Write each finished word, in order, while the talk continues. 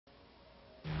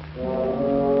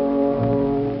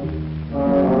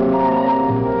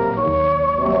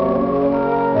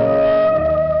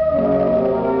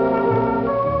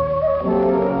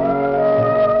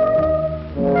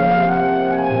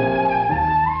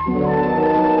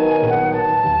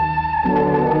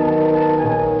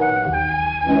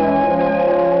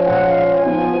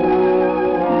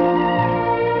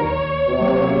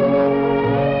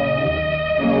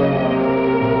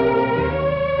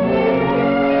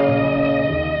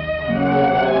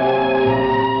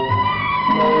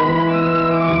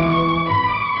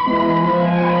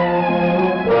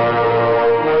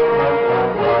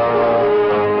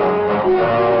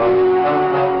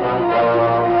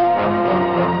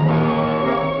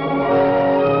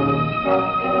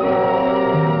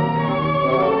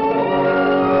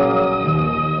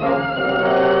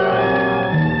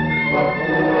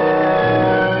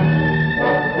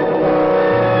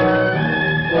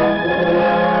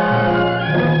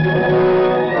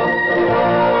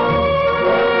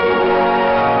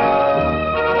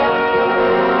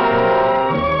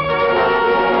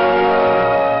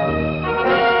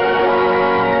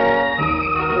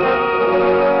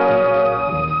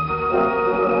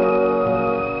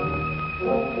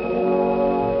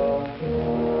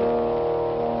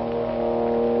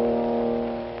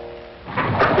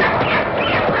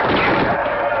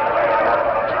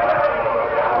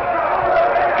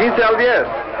al 10,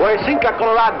 o el 5 a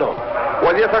Colorado, o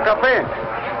el 10 a Café.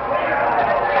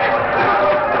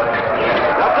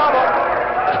 Ya estamos.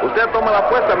 Usted toma la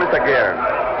apuesta, Mr. Gern.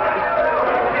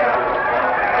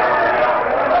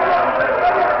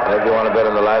 Maybe you want to bet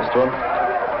on the last one?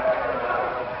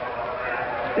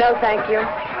 No, thank you.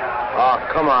 Oh,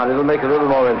 come on. It'll make it a little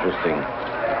more interesting.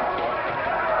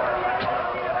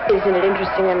 Isn't it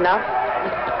interesting enough?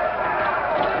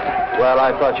 Well,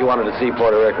 I thought you wanted to see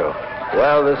Puerto Rico.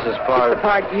 Well, this is part... It's the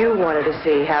part you wanted to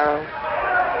see, Harold.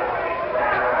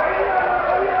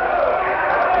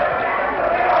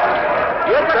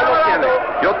 Usted lo tiene.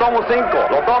 Yo tomo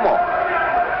 5. Lo tomo.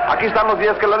 Aquí están los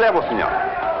 10 que le debo, señor.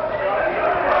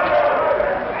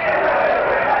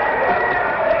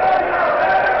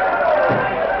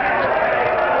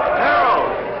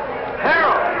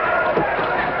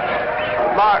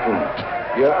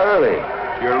 You're early.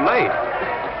 You're late.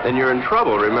 Then you're in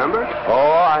trouble, remember?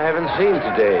 Oh, I haven't seen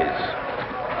today's.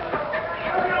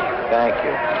 Thank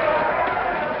you.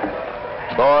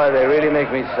 Boy, they really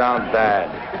make me sound bad.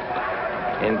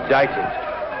 Indicted.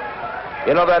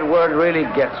 You know, that word really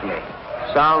gets me.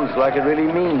 Sounds like it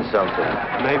really means something.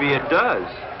 Maybe it does.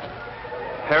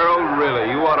 Harold,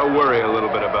 really, you ought to worry a little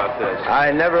bit about this.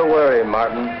 I never worry,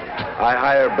 Martin. I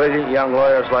hire brilliant young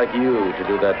lawyers like you to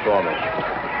do that for me.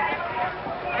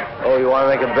 Oh, you want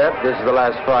to make a bet? This is the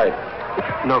last fight.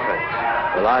 No thanks.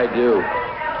 Well, I do.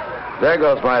 There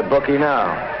goes my bookie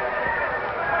now.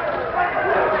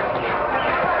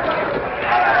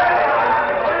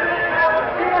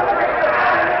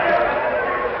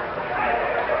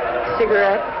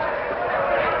 Cigarette?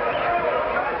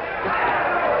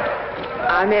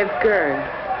 I'm Ev Gern.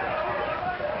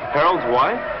 Harold's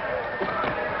wife?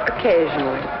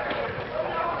 Occasionally.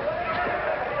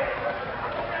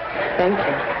 Thank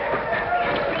you.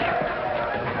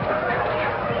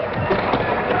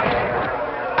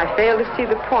 I fail to see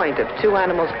the point of two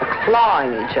animals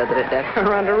clawing each other to death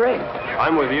around a ring.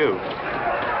 I'm with you.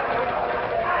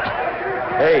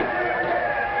 Hey,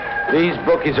 these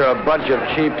bookies are a bunch of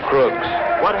cheap crooks.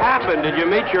 What happened? Did you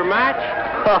meet your match?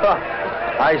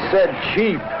 I said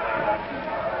cheap.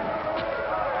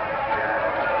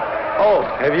 Oh,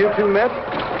 have you two met?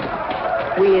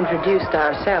 We introduced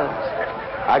ourselves.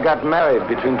 I got married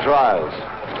between trials.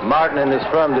 Martin and his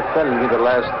firm defended me the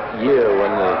last year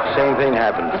when the same thing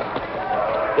happened.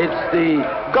 It's the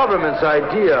government's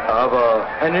idea of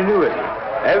an annuity.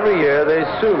 Every year they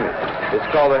sue me. It's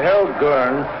called the Harold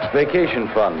Gern Vacation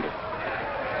Fund.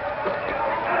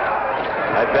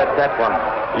 I bet that one.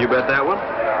 You bet that one?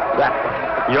 That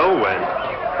one. You'll win.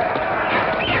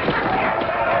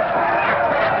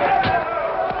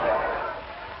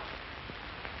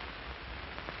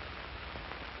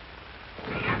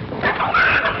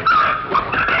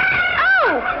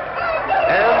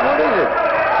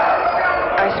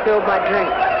 My drink.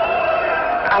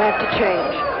 I'll have to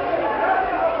change.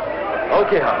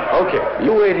 Okay, hon. Okay.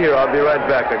 You wait here. I'll be right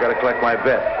back. I gotta collect my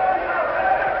bet.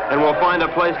 And we'll find a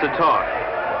place to talk.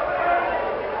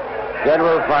 Then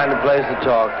we'll find a place to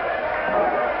talk.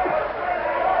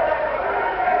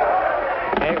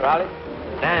 Hey, Raleigh.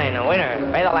 9, a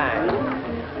winner. Pay the line.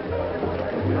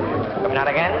 Coming out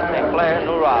again. St. Clair,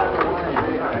 new rod.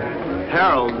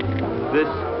 Harold, this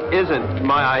isn't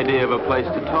my idea of a place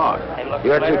to talk.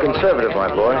 You're too conservative, my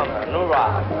boy. New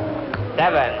rod.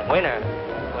 7, winner.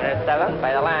 Winner 7,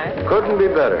 by the line. Couldn't be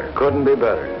better. Couldn't be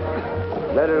better.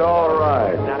 Let it all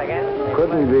ride. Not again.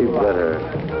 Couldn't be better.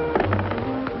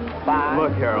 5.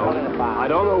 Look, Harold, I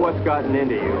don't know what's gotten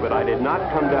into you, but I did not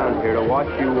come down here to watch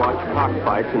you watch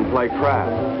cockfights and play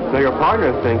craps. Now, your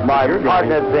partner thinks... My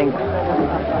partner thinks,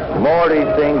 Morty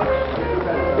thinks,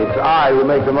 it's I who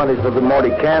make the money so that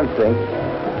Morty can think,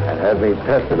 and have me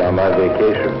tested on my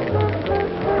vacation.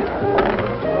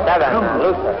 7,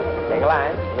 Luther. Take a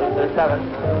line. Luther 7.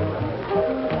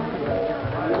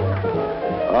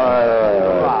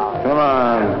 Come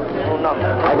on.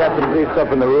 I got some briefs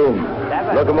up in the room.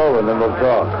 Look them over and then we'll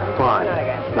talk. Fine.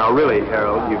 Now, really,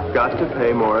 Harold, you've got to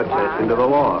pay more attention to the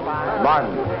law.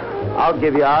 Martin, I'll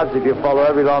give you odds if you follow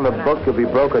every law in the book, you'll be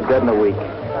broke or dead in a week.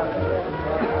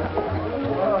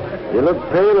 You look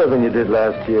paler than you did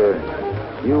last year.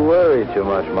 You worry too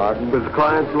much, Martin. With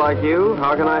clients like you,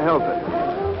 how can I help it?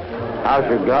 How's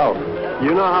your golf?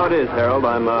 You know how it is, Harold.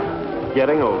 I'm,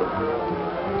 getting older.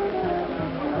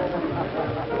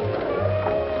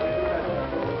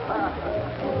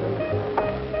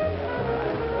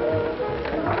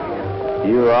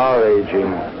 You are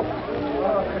aging.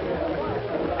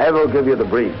 Ev will give you the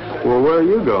briefs. Well, where are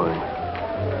you going?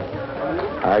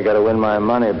 I gotta win my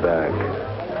money back.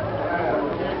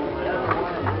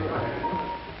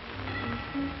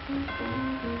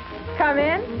 Come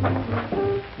in.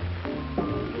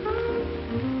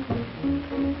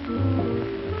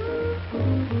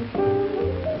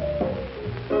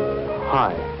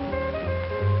 Hi.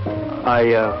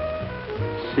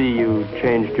 I, see you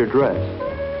changed your dress.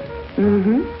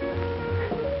 Mm-hmm.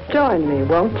 Join me,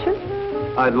 won't you?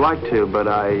 I'd like to, but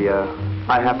I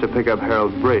have to pick up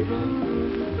Harold's briefs.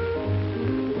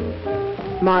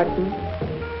 Martin,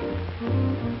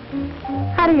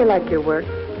 how do you like your work?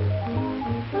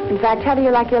 In fact, how do you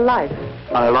like your life?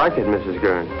 I like it, Mrs.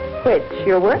 Gern. Which,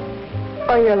 your work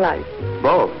or your life?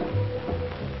 Both.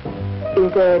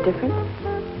 Is there a difference?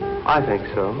 I think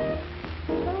so.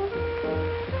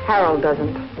 Harold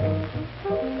doesn't.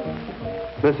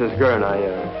 Mrs. Gern,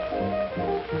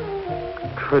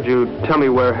 could you tell me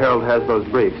where Harold has those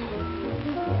briefs?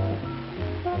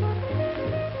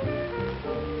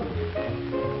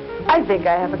 I think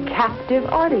I have a captive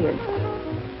audience.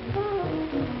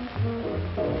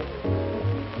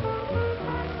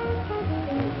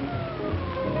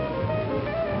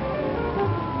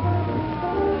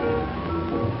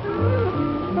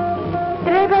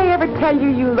 Did anybody ever tell you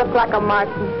you look like a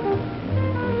Martin?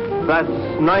 That's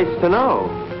nice to know.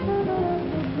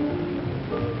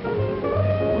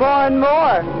 More and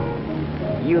more.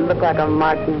 You look like a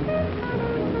Martin.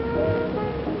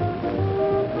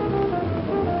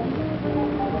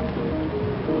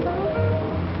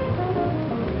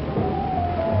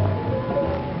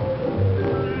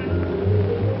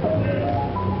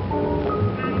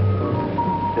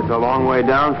 It's a long way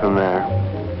down from there.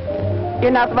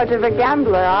 You're not much of a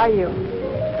gambler, are you?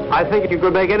 I think you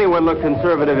could make anyone look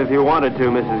conservative if you wanted to,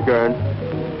 Mrs. Gern.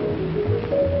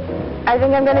 I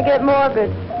think I'm going to get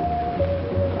morbid.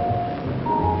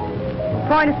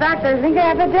 Point of fact, I think I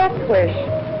have a death wish.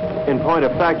 In point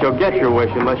of fact, you'll get your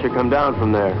wish unless you come down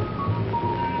from there.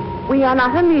 We are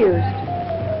not amused.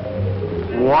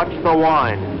 Watch the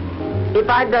wine. If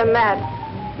I'd done that,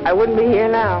 I wouldn't be here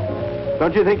now.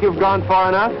 Don't you think you've gone far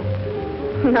enough?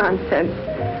 Nonsense.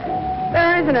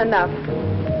 There isn't enough.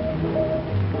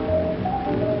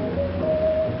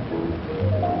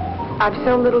 I've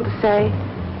so little to say,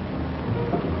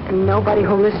 and nobody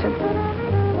who'll listen.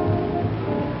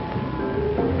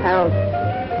 Harold,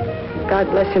 God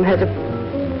bless him, has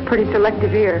a pretty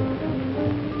selective ear.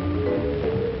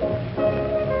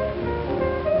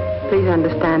 Please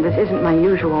understand, this isn't my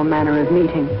usual manner of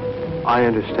meeting. I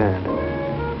understand.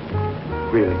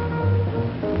 Really.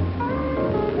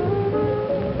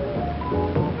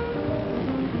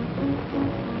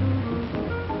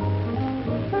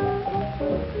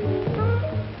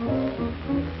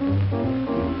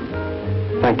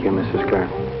 Thank you, Mrs. Gern.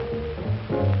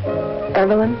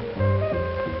 Evelyn?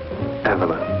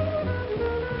 Evelyn.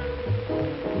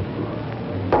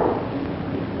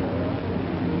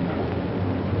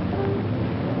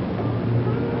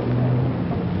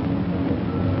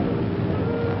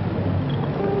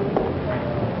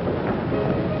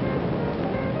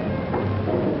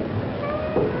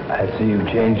 I see you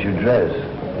changed your dress.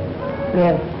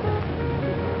 Yes.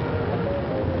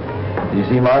 Do you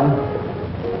see Martin?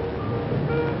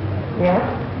 Yes?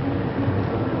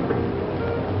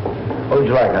 What would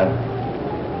you like, hon?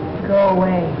 Go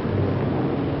away.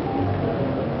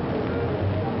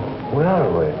 We are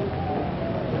away.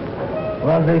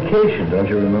 We're on vacation, don't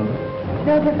you remember? It's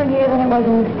no different here than it was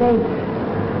in the States.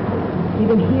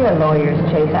 Even here, lawyers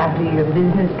chase after you. Your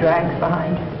business drags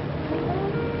behind you.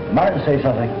 Martin, say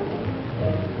something.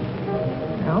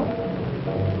 No?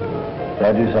 Did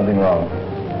I do something wrong?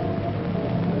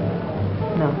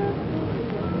 No.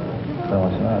 No,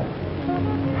 it's not.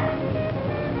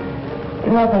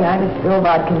 Nothing. I just spilled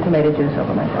vodka and tomato juice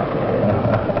over myself.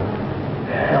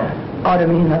 No. Order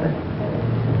me another.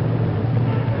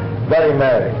 Betty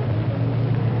Mary.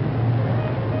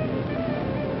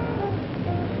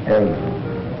 Evelyn,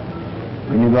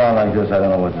 when you go on like this, I don't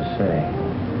know what to say.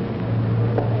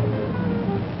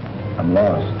 I'm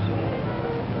lost.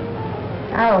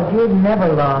 Harold, you're never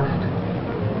lost.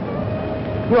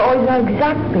 You always know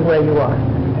exactly where you are.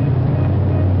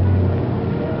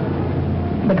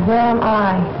 But where am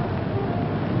I?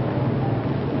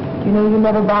 You know, you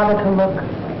never bother to look.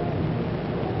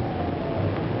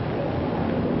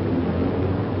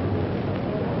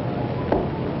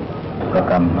 Look,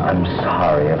 I'm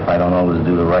sorry if I don't always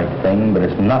do the right thing, but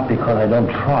it's not because I don't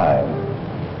try.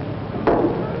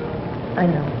 I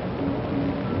know.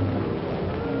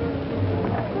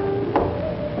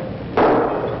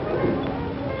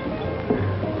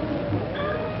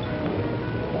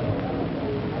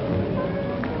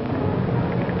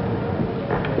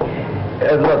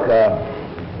 Look,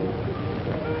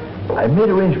 I made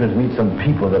arrangements to meet some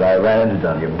people that I ran into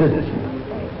down your business.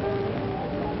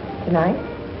 Tonight?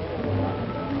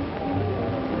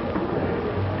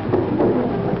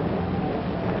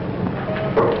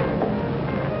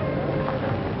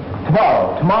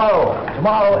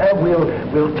 Tomorrow, Ed,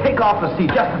 we'll take off the sea,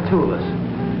 just the two of us,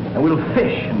 and we'll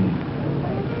fish and...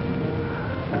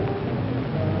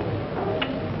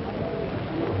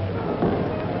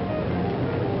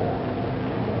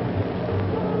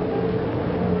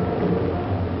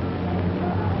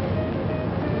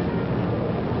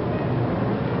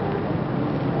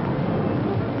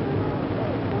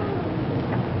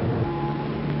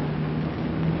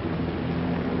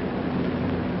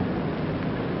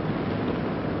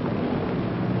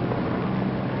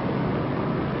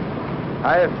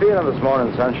 How you feeling this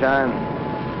morning, sunshine?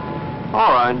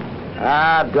 All right.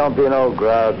 Ah, don't be an old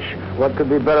grouch. What could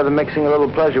be better than mixing a little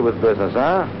pleasure with business,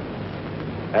 huh?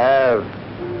 Ev,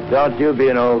 don't you be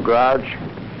an old grouch.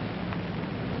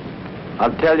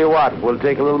 I'll tell you what, we'll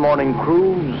take a little morning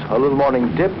cruise, a little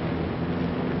morning dip,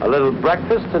 a little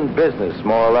breakfast and business,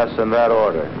 more or less in that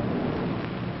order.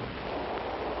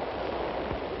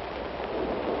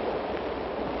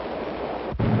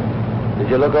 Did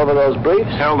you look over those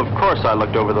briefs? Harold, of course I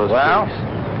looked over those Well? briefs.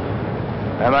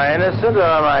 Am I innocent or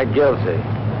am I guilty?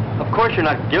 Of course you're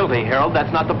not guilty, Harold.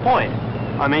 That's not the point.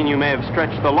 I mean, you may have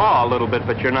stretched the law a little bit,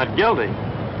 but you're not guilty.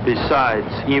 Besides,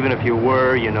 even if you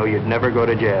were, you know you'd never go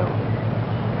to jail.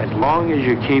 As long as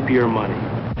you keep your money.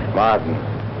 Martin,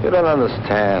 you don't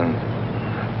understand.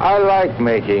 I like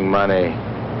making money.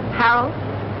 Harold,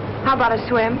 how about a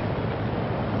swim?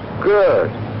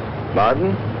 Good.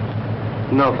 Martin?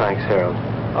 No thanks, Harold.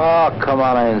 Oh, come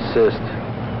on, I insist.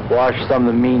 Wash some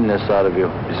of the meanness out of you.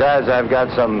 Besides, I've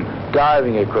got some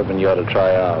diving equipment you ought to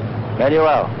try out.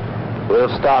 Manuel, we'll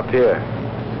stop here.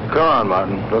 Come on,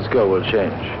 Martin. Let's go. We'll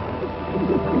change.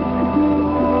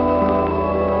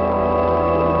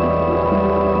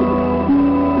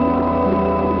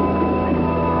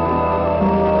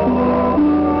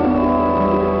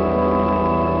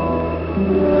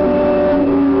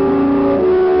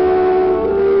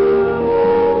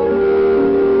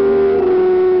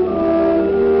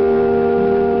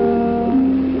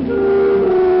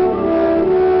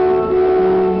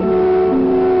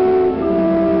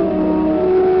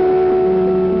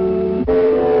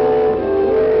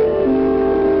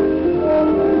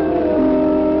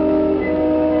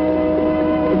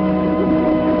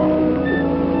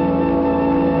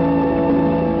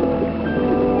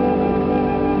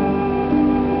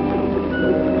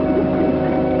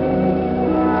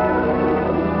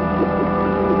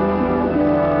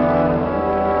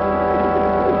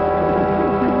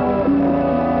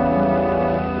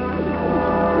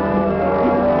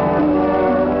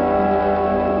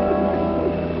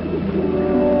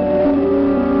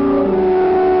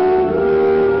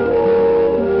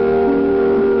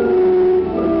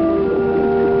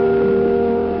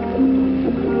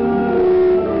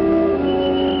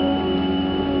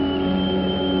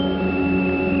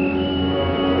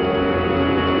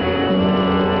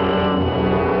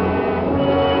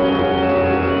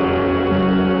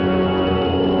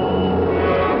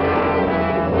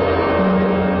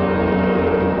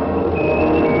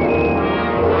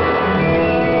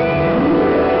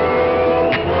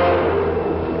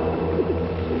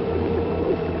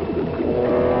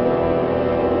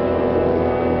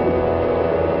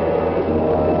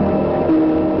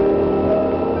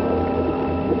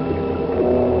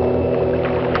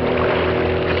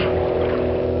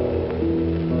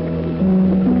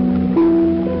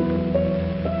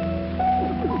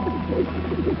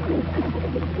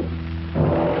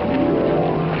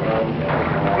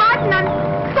 Martin, I'm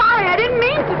sorry. I didn't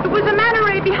mean to. There was a man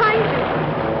array behind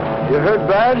you. You hurt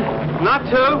bad? Not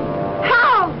to.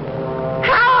 Help!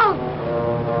 Help!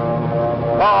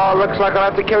 Oh, looks like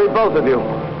I'll have to carry both of you.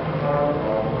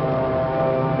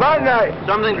 Martin,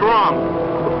 Something's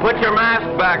wrong. Put your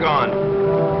mask back on.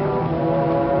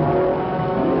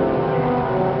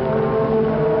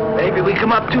 Maybe we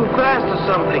come up too fast or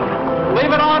something.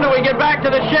 Leave it on till we get back to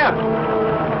the ship.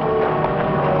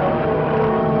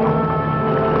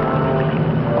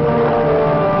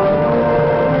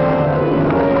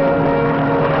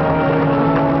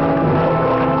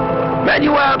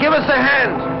 Manuel, give us a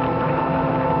hand.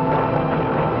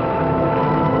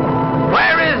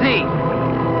 Where is he?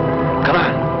 Come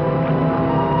on.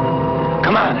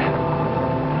 Come on.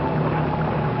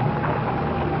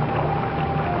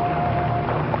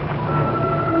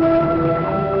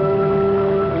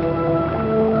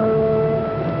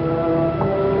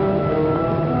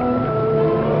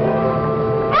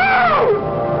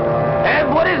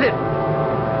 Ed, what is it?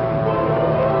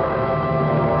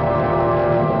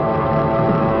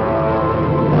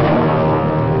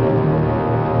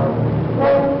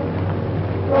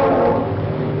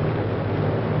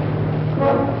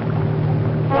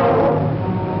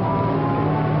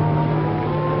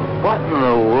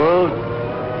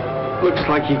 Looks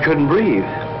like he couldn't breathe.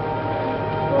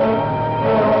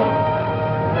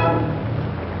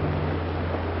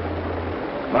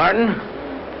 Martin?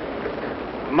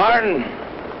 Martin!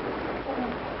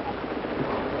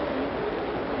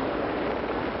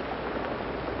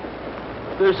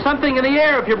 There's something in the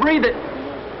air if you breathe it.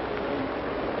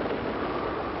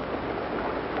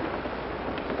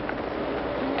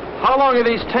 How long are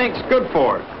these tanks good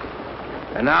for?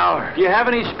 An hour. Do you have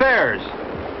any spares?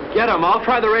 Get them. I'll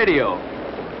try the radio.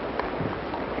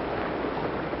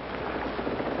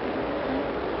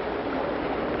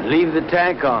 Leave the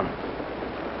tank on.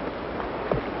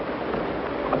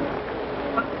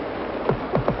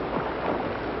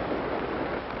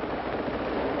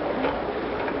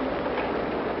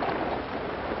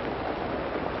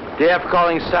 DF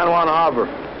calling San Juan Harbor.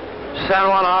 San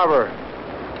Juan Harbor.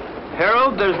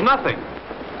 Harold, there's nothing.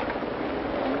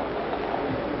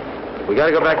 We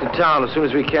gotta go back to town as soon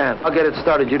as we can. I'll get it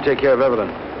started. You take care of Evelyn.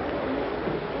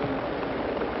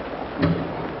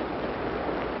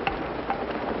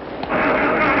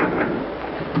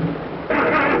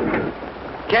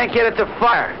 Can't get it to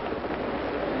fire.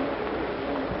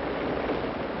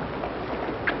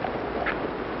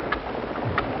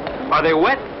 Are they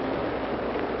wet?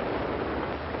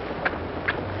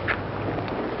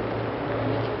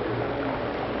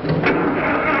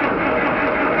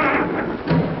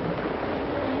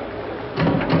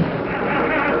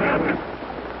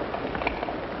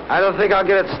 I don't think I'll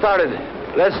get it started.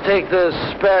 Let's take the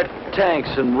spare tanks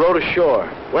and row to shore.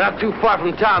 We're not too far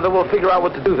from town, then we'll figure out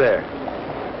what to do there.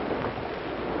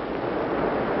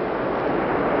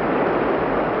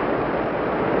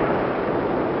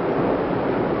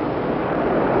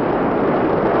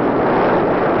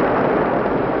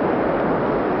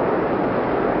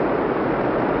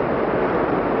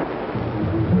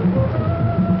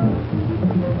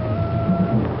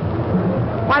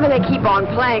 Why do they keep on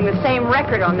playing the same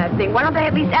record on that thing? Why don't they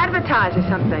at least advertise or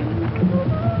something?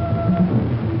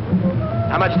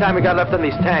 How much time we got left on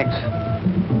these tanks?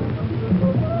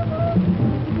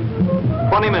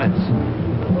 20 minutes.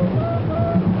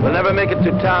 We'll never make it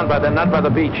to town by then, not by the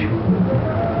beach.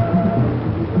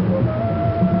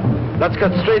 Let's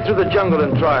cut straight through the jungle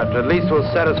and try it. At least we'll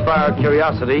satisfy our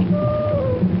curiosity.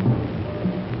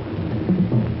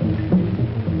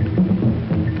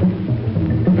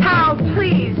 Hal,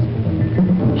 please.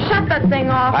 Shut that thing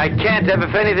off. I can't, Ev.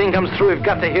 If anything comes through, we've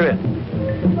got to hear it.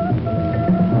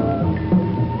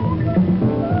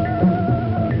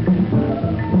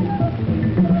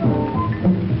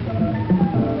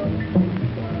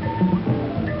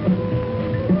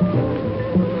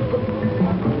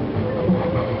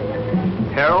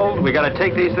 Harold, we gotta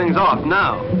take these things off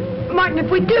now. Martin, if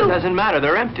we do... It doesn't matter,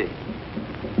 they're empty.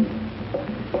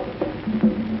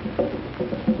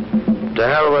 To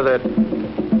hell with it.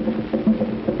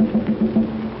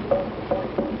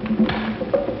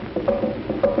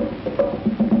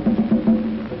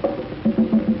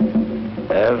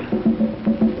 Ev?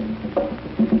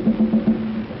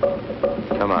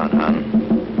 Come on, hon.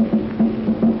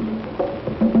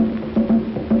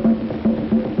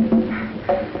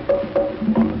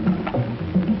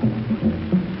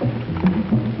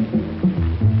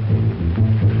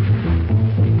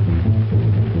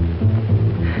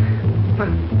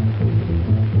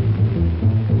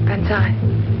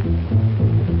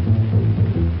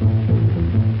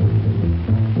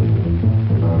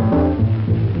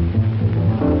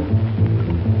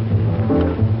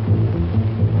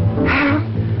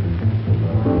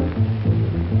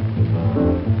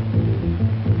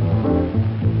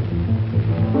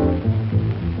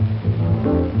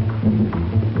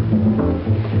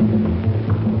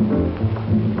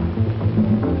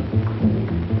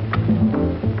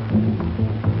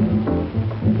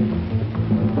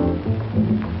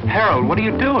 are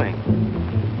you doing?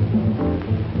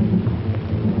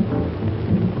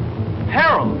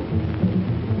 Harold!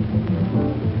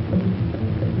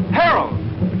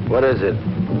 Harold! What is it?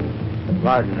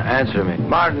 Martin, answer me.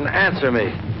 Martin, answer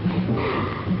me.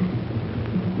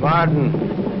 Martin,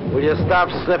 will you stop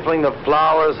sniffling the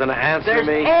flowers and answer There's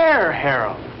me? air,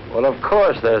 Harold. Well, of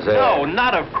course there's air. No,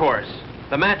 not of course.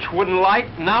 The match wouldn't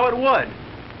light, now it would.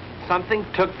 Something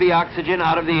took the oxygen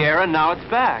out of the air, and now it's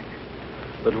back.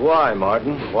 But why,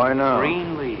 Martin? Why now?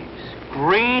 Green leaves.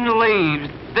 Green leaves.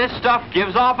 This stuff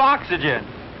gives off oxygen.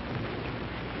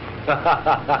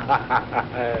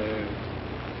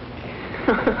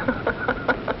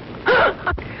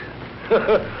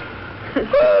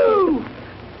 Woo!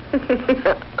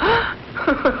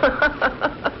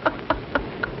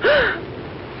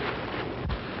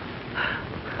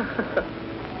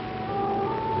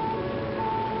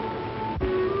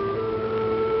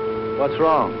 What's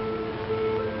wrong?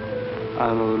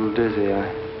 I'm a little dizzy. I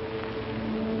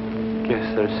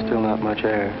guess there's still not much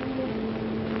air.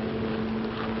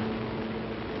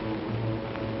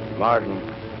 Martin,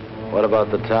 what about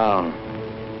the town?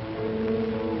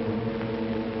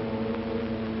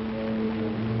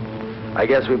 I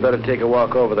guess we better take a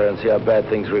walk over there and see how bad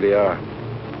things really are.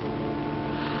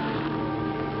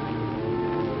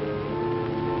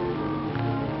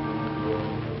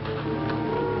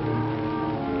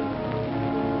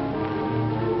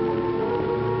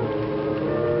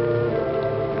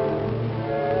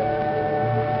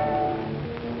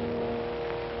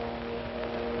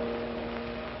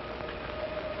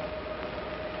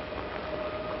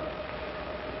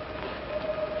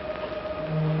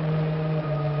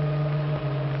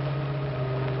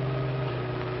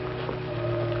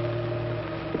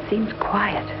 Seems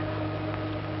quiet.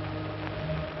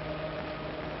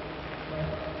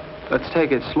 Let's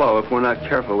take it slow. If we're not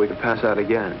careful, we could pass out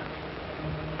again.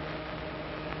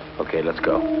 Okay, let's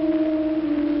go.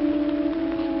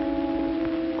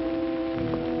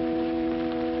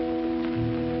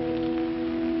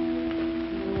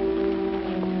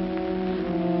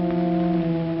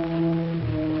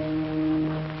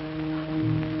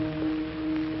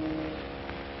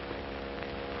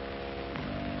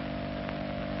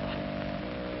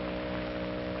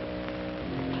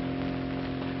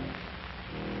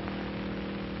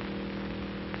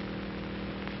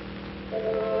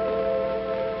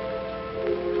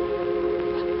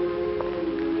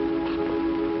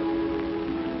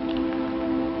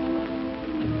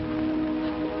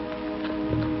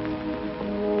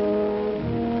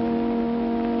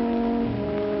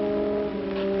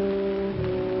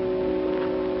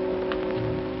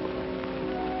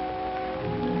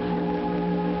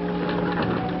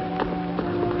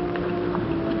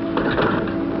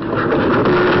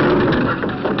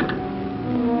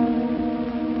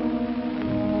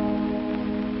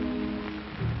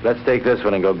 Let's take this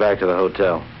one and go back to the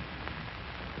hotel.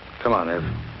 Come on, Ev.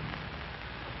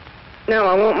 No,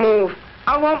 I won't move.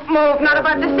 I won't move. Not if I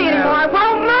have to see anymore. I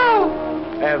won't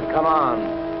move. Ev, come on.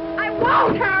 I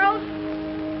won't, Harold.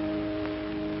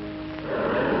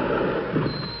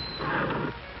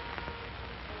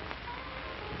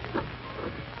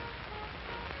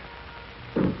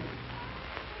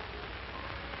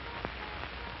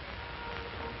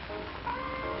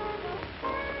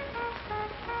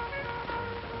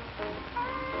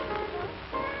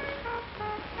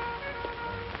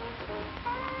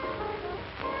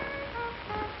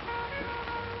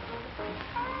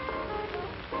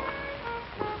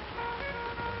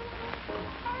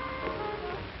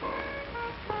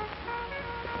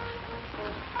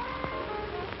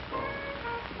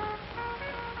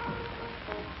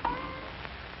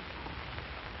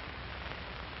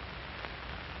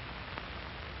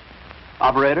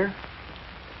 Operator?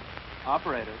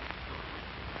 Operator?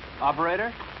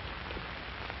 Operator?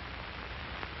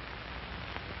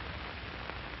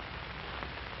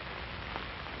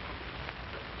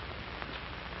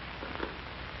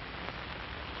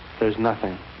 There's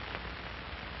nothing.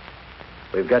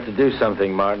 We've got to do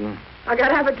something, Martin. I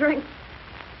gotta have a drink.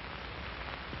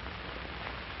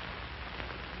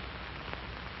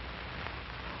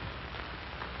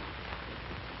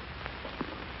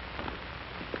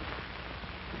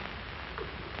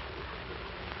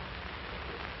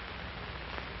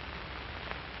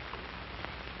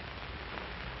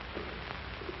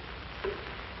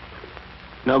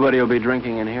 Nobody will be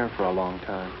drinking in here for a long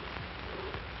time.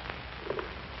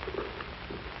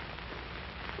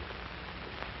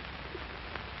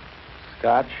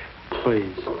 Scotch?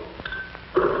 Please.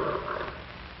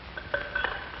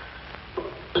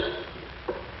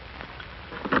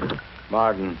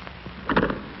 Martin,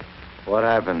 what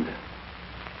happened?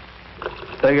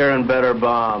 Bigger and better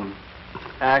bomb.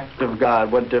 Act of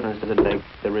God. What difference does it make?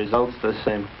 The result's the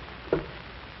same.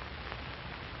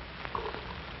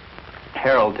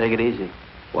 Harold, take it easy.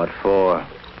 What for?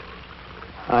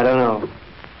 I don't know.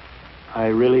 I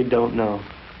really don't know.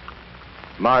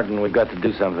 Martin, we've got to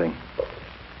do something.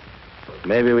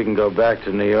 Maybe we can go back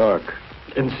to New York.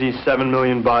 And see 7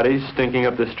 million bodies stinking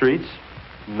up the streets?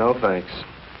 No thanks.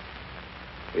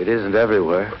 It isn't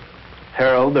everywhere.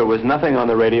 Harold, there was nothing on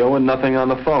the radio and nothing on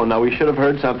the phone. Now, we should have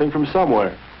heard something from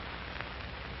somewhere.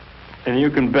 And you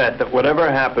can bet that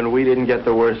whatever happened, we didn't get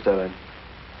the worst of it.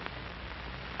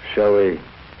 Shall we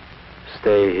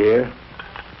stay here?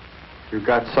 You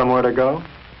got somewhere to go?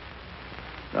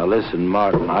 Now listen,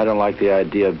 Martin, I don't like the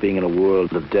idea of being in a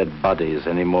world of dead bodies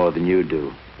any more than you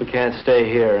do. We can't stay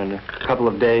here. In a couple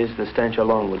of days, the stench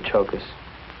alone would choke us.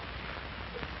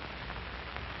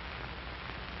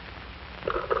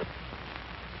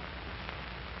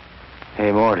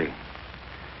 Hey, Morty.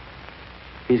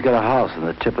 He's got a house on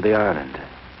the tip of the island.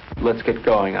 Let's get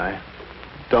going. I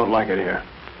don't like it here.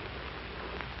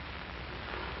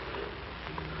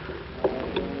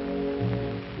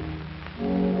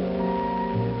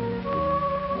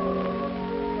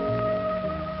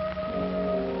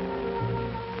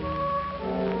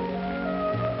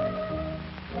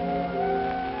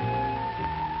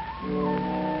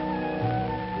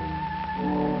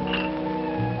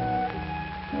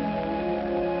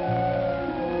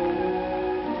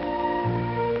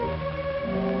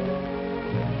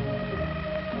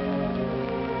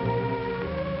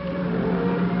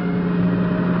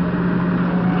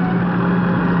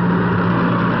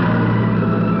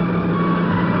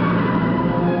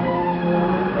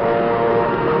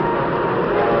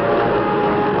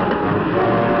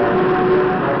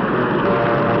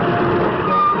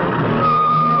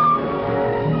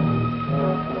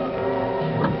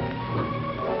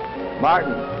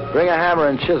 Martin, bring a hammer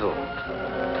and chisel.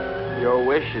 Your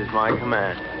wish is my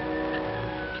command.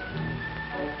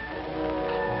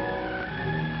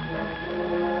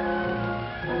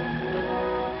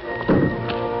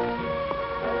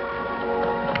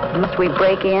 Must we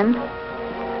break in?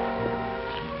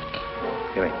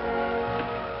 Give me.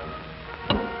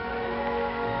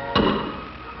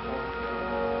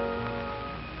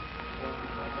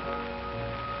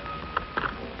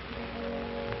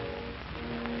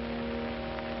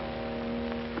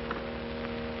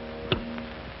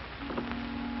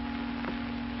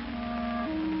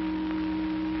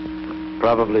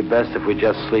 Probably best if we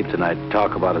just sleep tonight and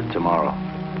talk about it tomorrow.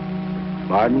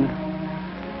 Martin,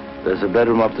 there's a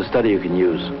bedroom up the study you can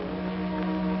use.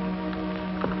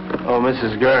 Oh,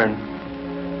 Mrs. Gern.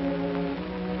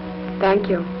 Thank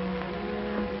you.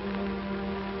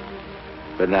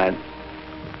 Good night.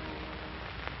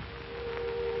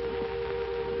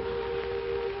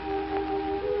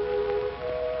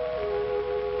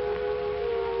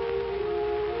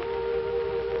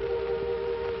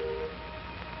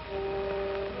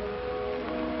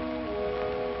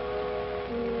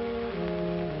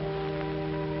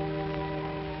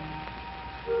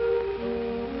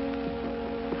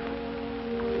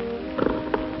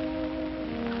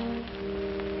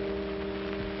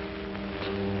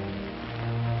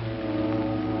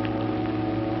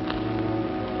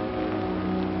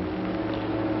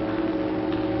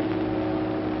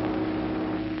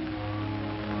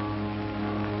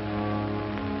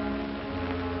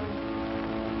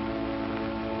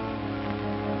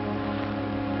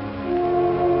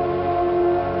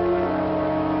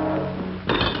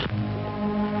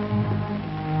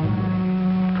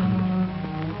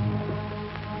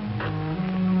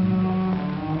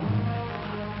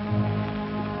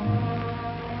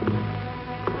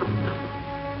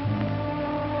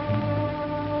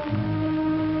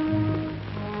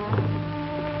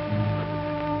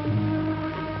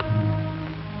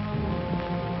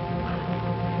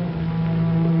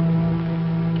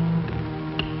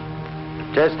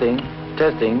 Testing,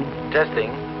 testing,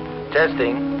 testing,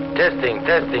 testing, testing,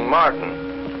 testing. Martin.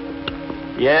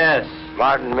 Yes.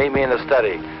 Martin, meet me in the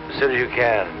study as soon as you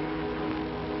can.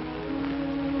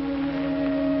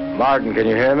 Martin, can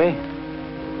you hear me?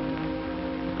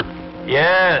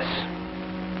 Yes.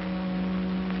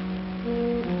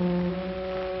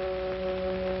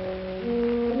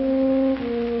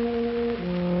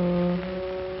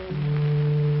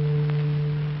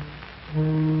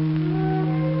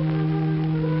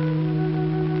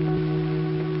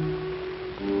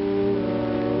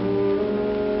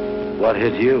 What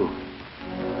hit you?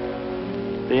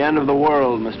 The end of the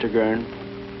world, Mr. Gern.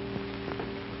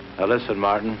 Now listen,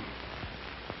 Martin.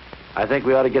 I think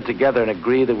we ought to get together and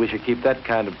agree that we should keep that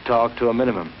kind of talk to a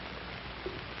minimum.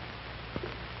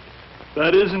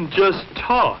 That isn't just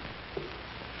talk.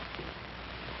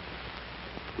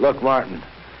 Look, Martin,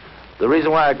 the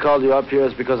reason why I called you up here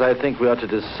is because I think we ought to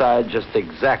decide just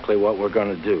exactly what we're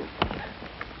going to do.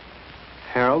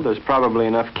 Harold, there's probably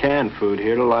enough canned food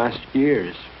here to last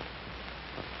years.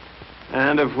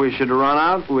 And if we should run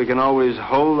out, we can always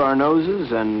hold our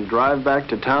noses and drive back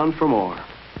to town for more.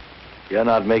 You're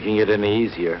not making it any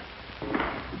easier.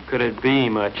 Could it be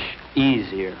much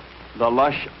easier? The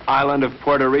lush island of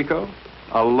Puerto Rico,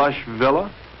 a lush villa,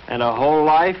 and a whole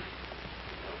life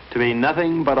to be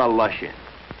nothing but a lush-in.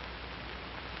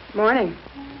 Morning.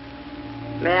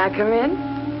 May I come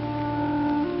in?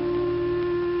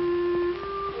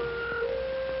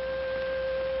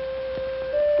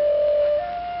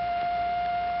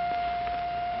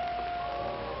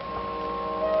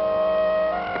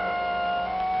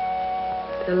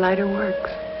 The lighter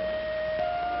works.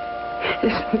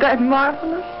 Isn't that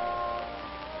marvelous?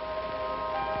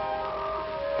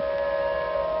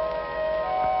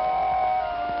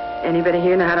 Anybody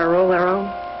here know how to roll their own?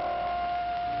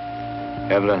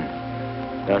 Evelyn,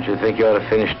 don't you think you ought to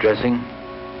finish dressing?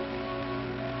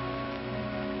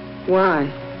 Why?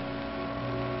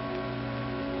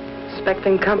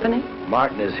 Expecting company?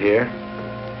 Martin is here.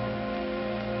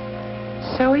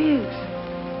 So he is.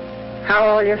 How are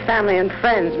all your family and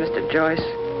friends, Mr. Joyce?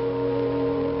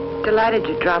 Delighted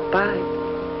you dropped by.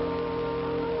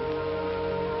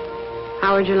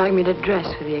 How would you like me to dress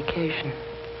for the occasion?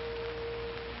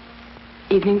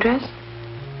 Evening dress?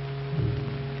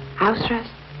 House dress?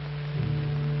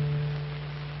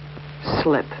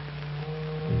 Slip.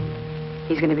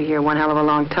 He's going to be here one hell of a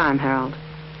long time, Harold.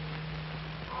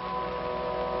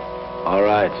 All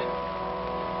right.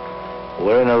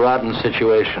 We're in a rotten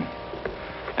situation.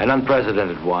 An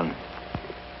unprecedented one.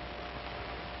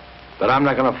 But I'm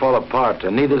not going to fall apart,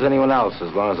 and neither's anyone else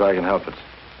as long as I can help it.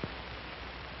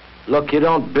 Look, you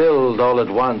don't build all at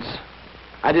once.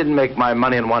 I didn't make my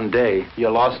money in one day. You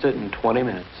lost it in 20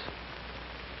 minutes.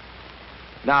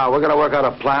 Now, we're going to work out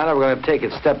a plan, and we're going to take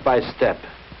it step by step.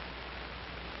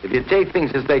 If you take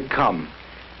things as they come,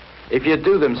 if you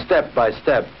do them step by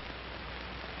step,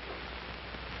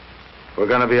 we're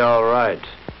going to be all right.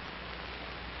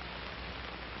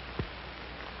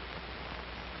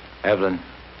 Evelyn,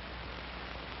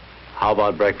 how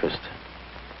about breakfast?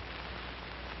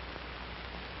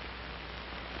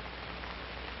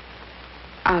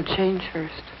 I'll change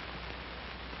first.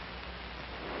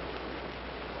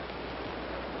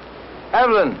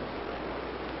 Evelyn!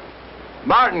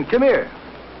 Martin, come here.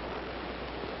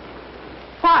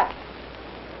 What?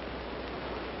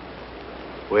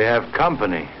 We have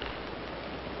company.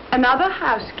 Another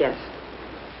house guest.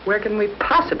 Where can we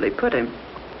possibly put him?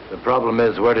 The problem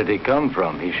is, where did he come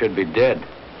from? He should be dead.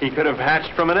 He could have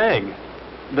hatched from an egg.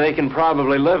 They can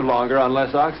probably live longer on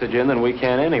less oxygen than we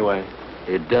can anyway.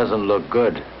 It doesn't look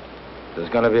good. There's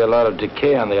going to be a lot of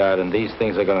decay on the island. These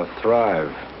things are going to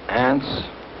thrive. Ants,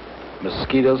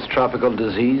 mosquitoes, tropical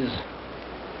disease.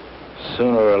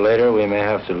 Sooner or later, we may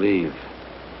have to leave.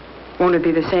 Won't it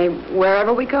be the same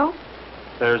wherever we go?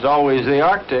 There's always the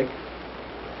Arctic.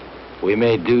 We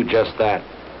may do just that.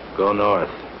 Go north.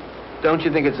 Don't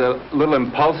you think it's a little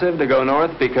impulsive to go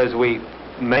north because we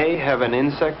may have an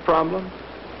insect problem?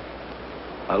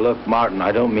 Now look, Martin,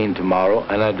 I don't mean tomorrow,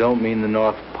 and I don't mean the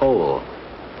North Pole.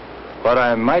 What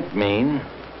I might mean,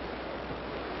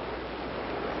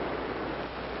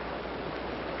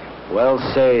 well,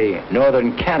 say,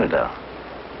 northern Canada.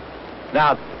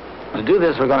 Now, to do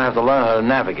this, we're going to have to learn how to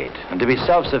navigate. And to be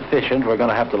self-sufficient, we're going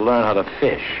to have to learn how to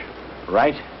fish.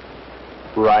 Right?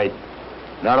 Right.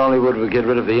 Not only would we get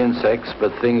rid of the insects,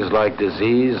 but things like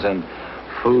disease and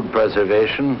food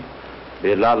preservation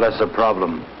be a lot less a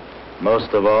problem.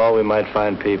 Most of all, we might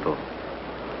find people.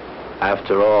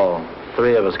 After all,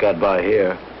 3 of us got by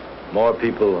here. More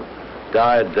people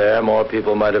died there, more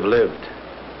people might have lived.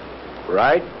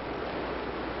 Right?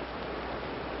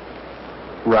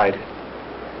 Right.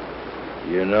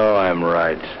 You know I'm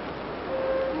right.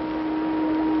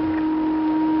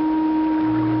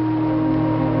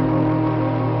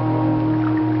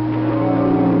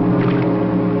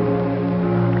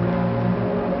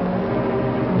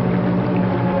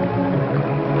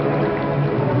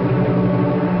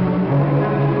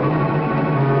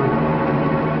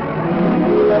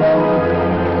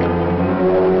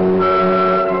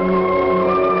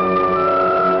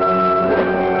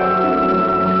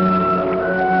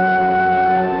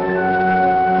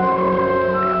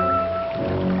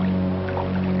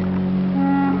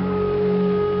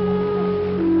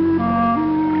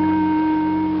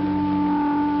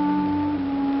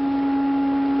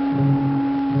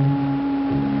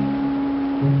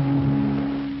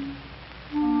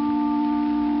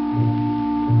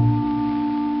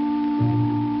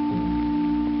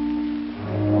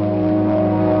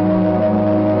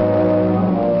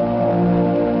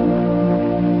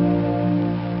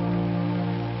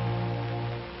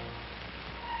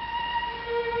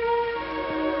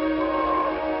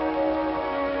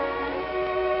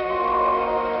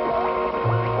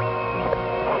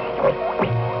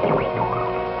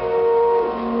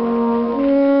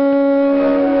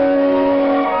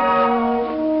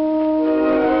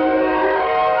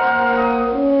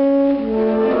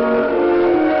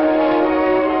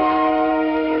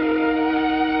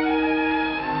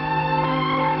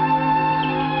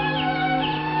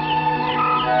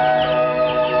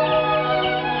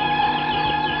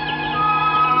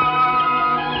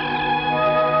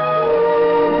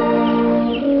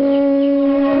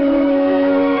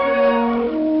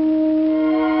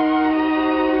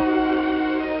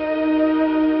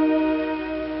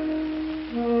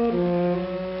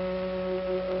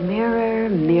 Mirror,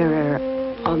 mirror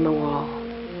on the wall,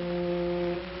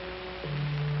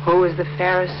 who is the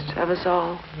fairest of us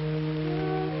all?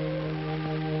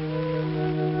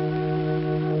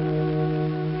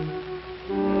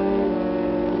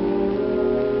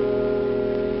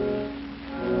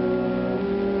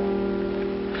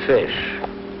 Fish.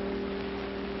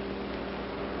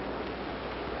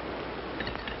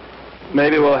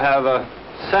 Maybe we'll have a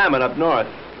salmon up north,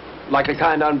 like the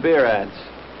kind on beer ads.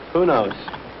 Who knows?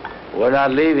 We're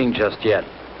not leaving just yet.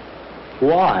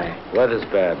 Why? Weather's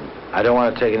bad. I don't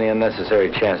want to take any unnecessary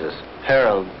chances.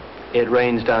 Harold, it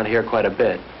rains down here quite a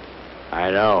bit.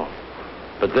 I know.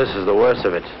 But this is the worst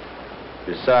of it.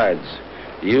 Besides,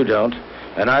 you don't,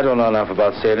 and I don't know enough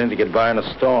about sailing to get by in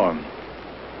a storm.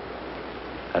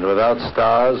 And without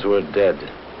stars, we're dead.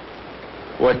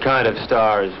 What kind of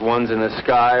stars? Ones in the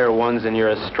sky or ones in your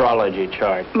astrology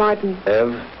chart? Martin.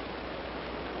 Ev,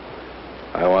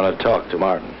 I want to talk to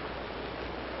Martin.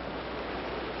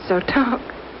 So talk.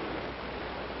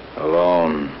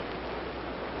 Alone.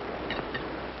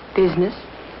 Business?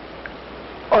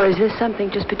 Or is this something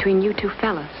just between you two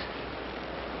fellas?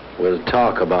 We'll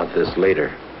talk about this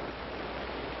later.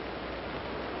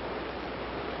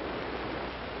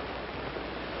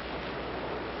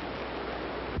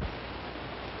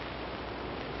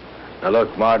 Now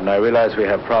look, Martin, I realize we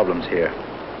have problems here.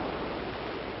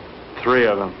 3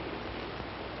 of them.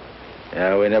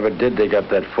 Yeah, we never did dig up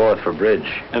that 4th for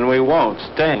bridge. And we won't,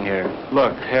 staying here.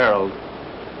 Look, Harold,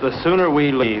 the sooner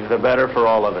we leave, the better for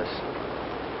all of us.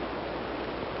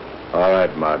 All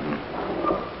right, Martin.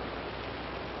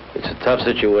 It's a tough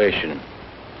situation.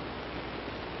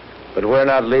 But we're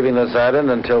not leaving this island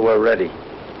until we're ready.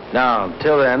 Now,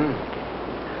 until then,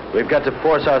 we've got to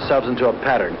force ourselves into a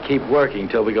pattern. Keep working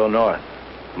till we go north.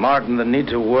 Martin, the need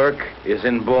to work is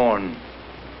inborn.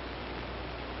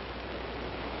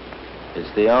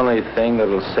 It's the only thing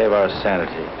that'll save our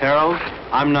sanity. Harold,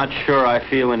 I'm not sure I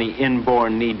feel any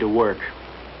inborn need to work.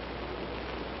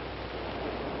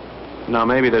 Now,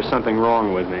 maybe there's something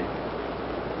wrong with me.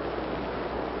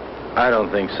 I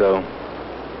don't think so.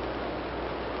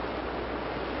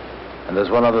 And there's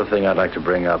one other thing I'd like to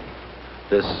bring up.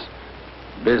 This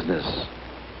business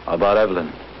about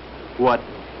Evelyn. What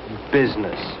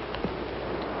business?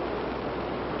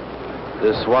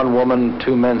 This 1 woman,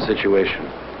 2 men situation.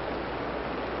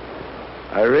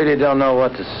 I really don't know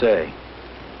what to say.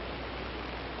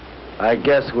 I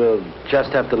guess we'll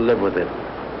just have to live with it.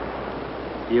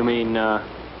 You mean,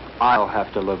 I'll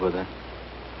have to live with it?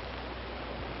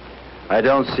 I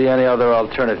don't see any other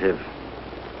alternative.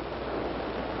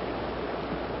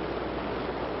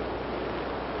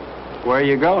 Where are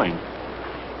you going?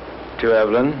 To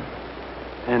Evelyn.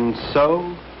 And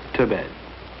so, to bed.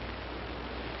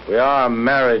 We are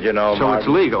married, you know, So Martin. it's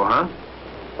legal, huh?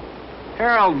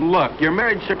 Harold, look, your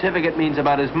marriage certificate means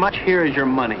about as much here as your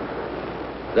money.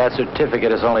 That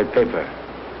certificate is only paper.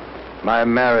 My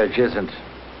marriage isn't.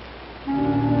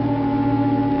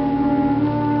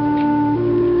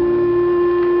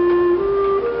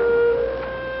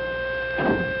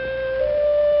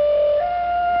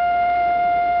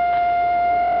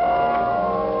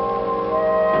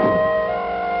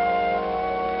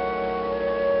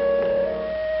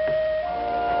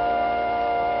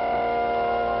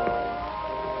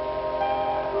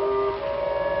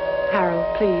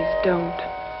 Please, don't.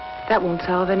 That won't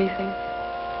solve anything.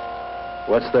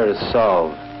 What's there to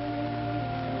solve?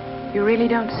 You really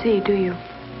don't see, do you?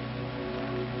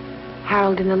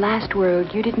 Harold, in the last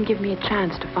world, you didn't give me a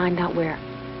chance to find out where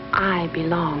I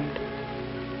belonged.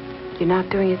 You're not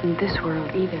doing it in this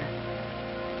world either.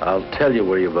 I'll tell you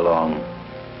where you belong.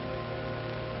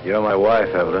 You're my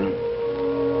wife, Evelyn.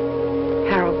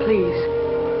 Harold, please.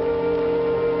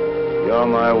 You're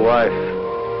my wife.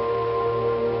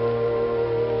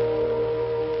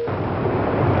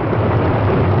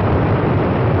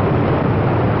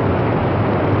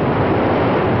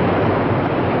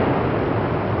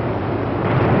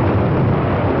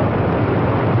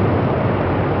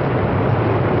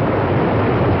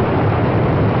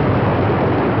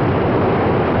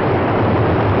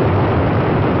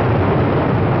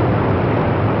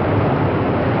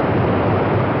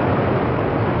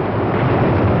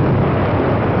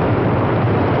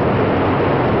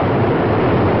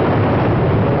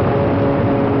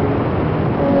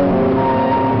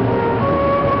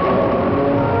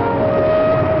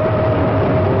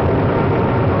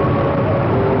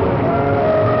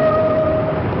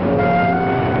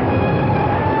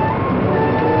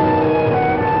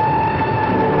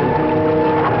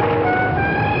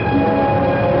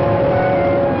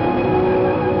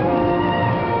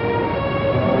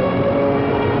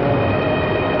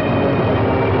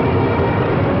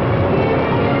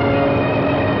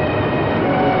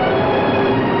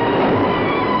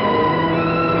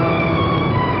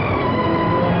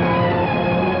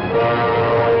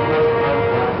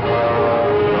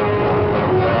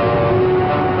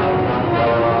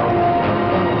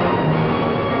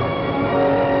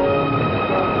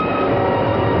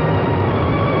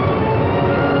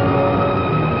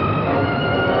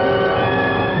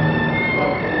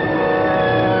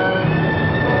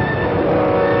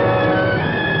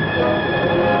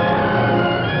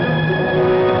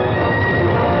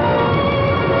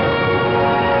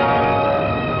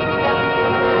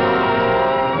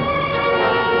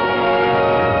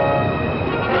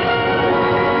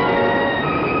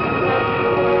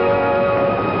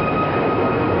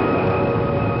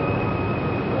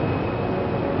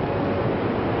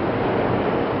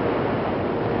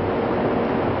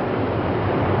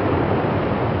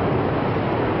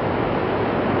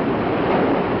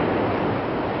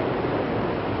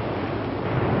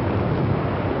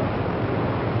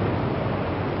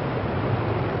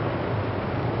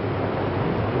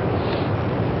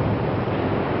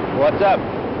 what's up?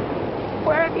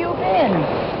 Where have you been?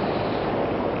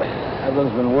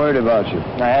 Evelyn's been worried about you.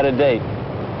 I had a date.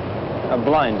 A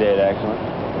blind date, actually.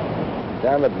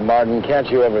 Damn it, Martin, can't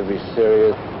you ever be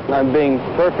serious? I'm being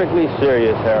perfectly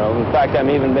serious, Harold. In fact, I'm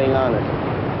even being honest.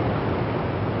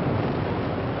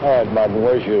 All right, Martin,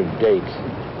 where's your date?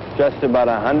 Just about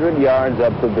 100 yards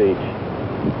up the beach.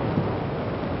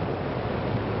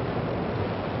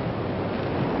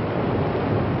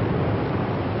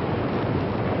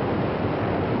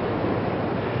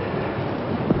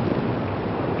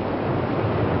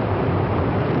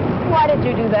 Why did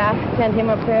you do that? Send him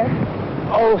up there?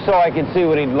 Oh, so I could see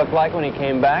what he'd look like when he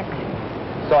came back.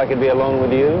 So I could be alone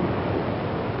with you.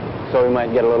 So he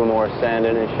might get a little more sand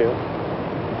in his shoe.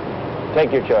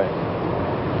 Take your choice.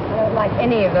 I don't like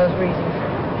any of those reasons.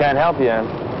 Can't help you, Ann.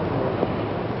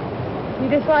 You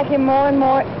dislike him more and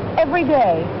more every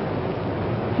day.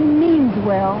 He means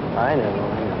well. I know.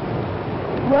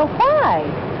 Well, why?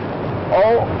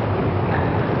 Oh,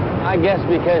 I guess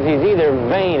because he's either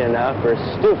vain enough or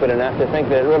stupid enough to think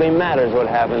that it really matters what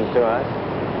happens to us.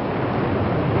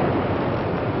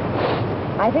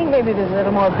 I think maybe there's a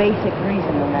little more basic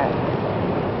reason than that.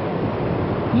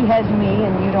 He has me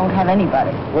and you don't have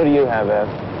anybody. What do you have, Ev?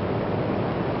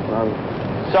 I'm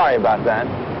sorry about that.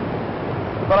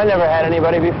 But I never had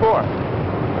anybody before.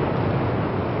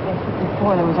 Yes, but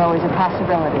before there was always a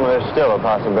possibility. Well, there's still a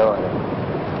possibility.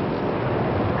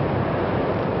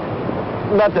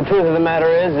 But the truth of the matter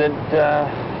is that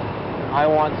I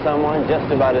want someone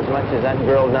just about as much as that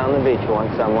girl down the beach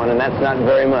wants someone, and that's not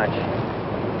very much.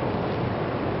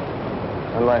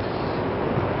 Unless...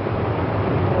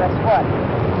 Unless what?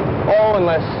 Oh,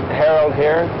 unless Harold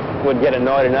here would get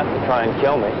annoyed enough to try and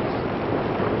kill me.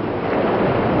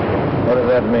 What does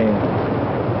that mean?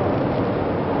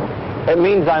 It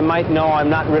means I might know I'm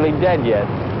not really dead yet.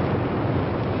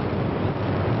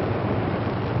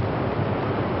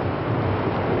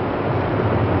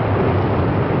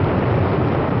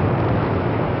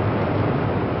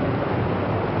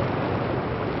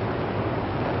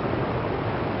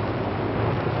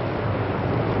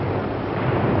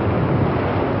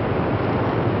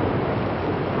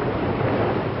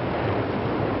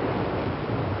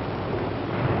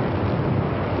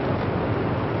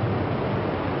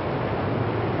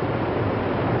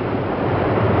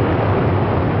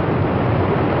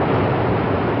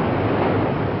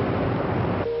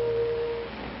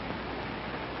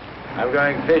 I'm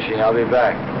going fishing. I'll be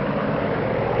back.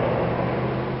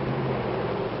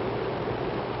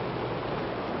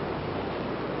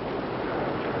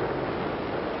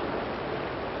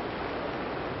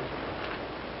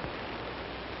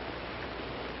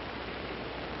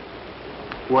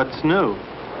 What's new?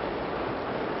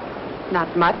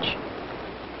 Not much.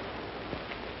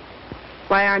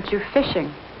 Why aren't you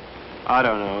fishing? I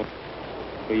don't know.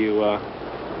 You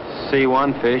see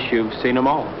one fish, you've seen them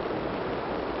all.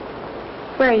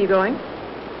 Where are you going?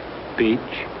 Beach.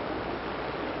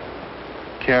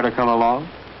 Care to come along?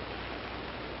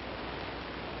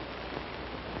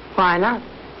 Why not?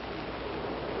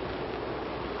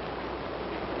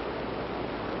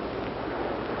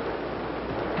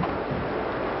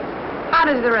 How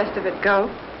does the rest of it go?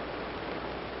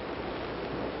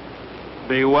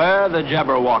 Beware the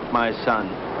Jabberwock, my son.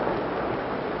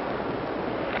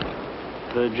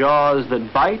 The jaws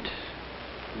that bite,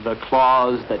 the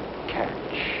claws that catch.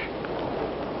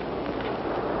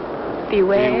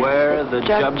 Beware the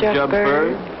jub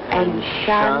bird, and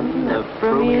shun the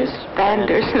frumious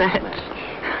bandersnatch.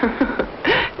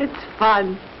 It's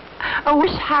fun. I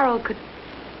wish Harold could...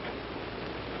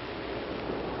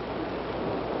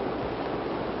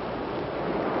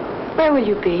 Where will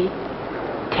you be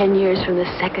 10 years from the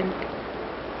second?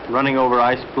 Running over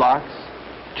ice blocks,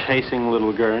 chasing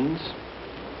little Gerns.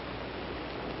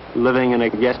 Living in a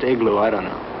guest igloo, I don't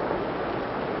know.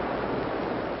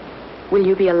 Will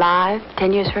you be alive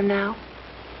 10 years from now?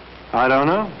 I don't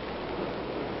know.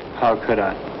 How could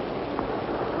I?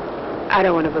 I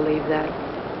don't want to believe that.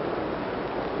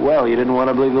 Well, you didn't want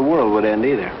to believe the world would end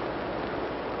either.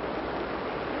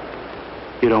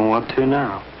 You don't want to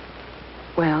now.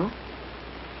 Well,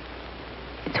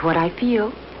 it's what I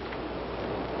feel.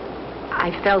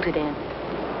 I felt it end.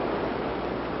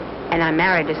 And I'm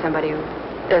married to somebody who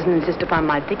doesn't insist upon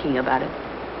my thinking about it.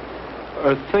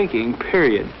 Or thinking,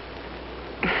 period.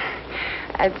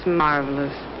 That's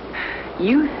marvelous.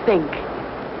 You think.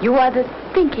 You are the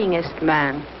thinkingest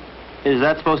man. Is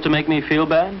that supposed to make me feel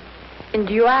bad? And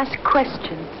you ask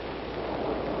questions.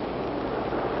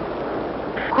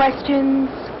 Questions,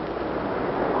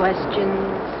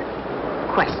 questions,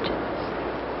 questions.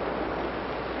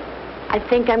 I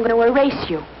think I'm going to erase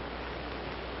you.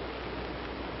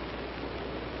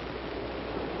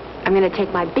 I'm going to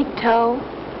take my big toe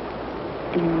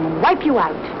and wipe you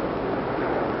out.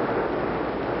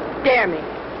 Dare me.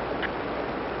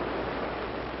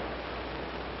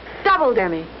 Double dare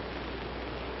me.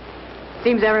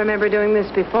 Seems I remember doing this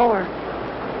before.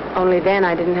 Only then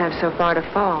I didn't have so far to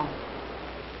fall.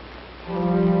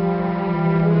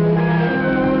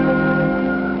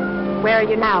 Where are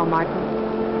you now, Martin?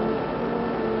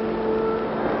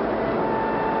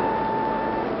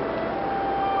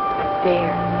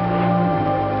 There.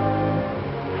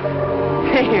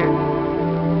 There.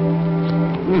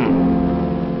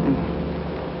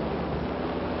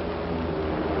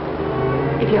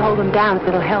 If you hold them down,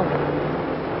 it'll help.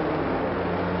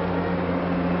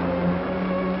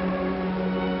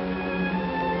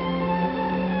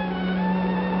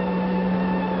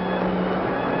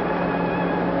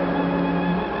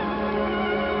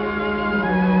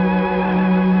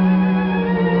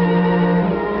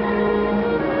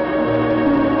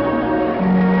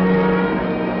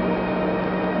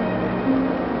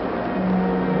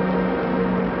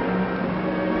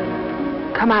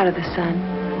 Come out of the sun.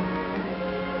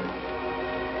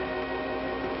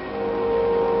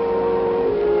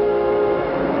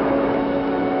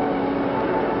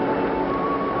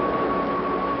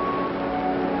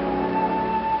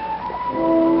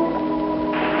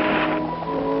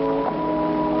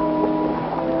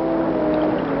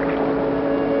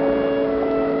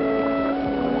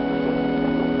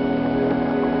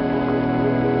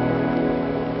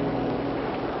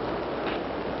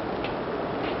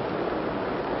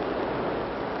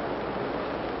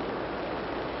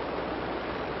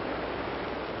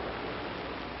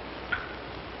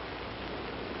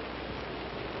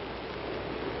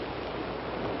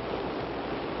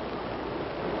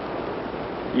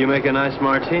 You make a nice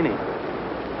martini.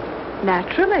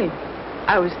 Naturally.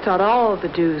 I was taught all the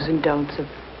do's and don'ts of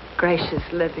gracious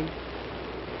living.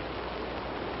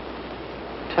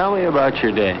 Tell me about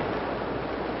your day.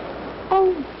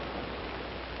 Oh.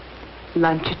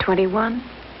 Lunch at 21.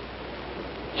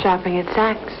 Shopping at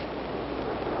Saks.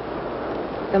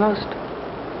 The most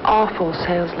awful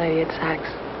sales lady at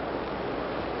Saks.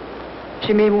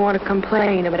 She made me want to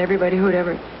complain about everybody who'd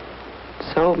ever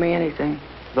sold me anything.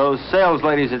 Those sales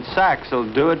ladies at Saks will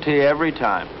do it to you every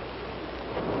time.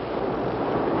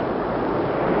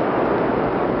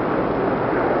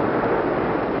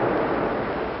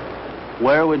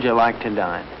 Where would you like to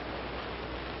dine?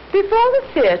 Before the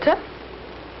theater?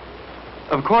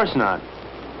 Of course not.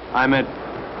 I meant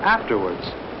afterwards.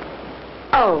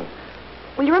 Oh.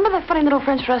 Well, you remember that funny little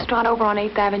French restaurant over on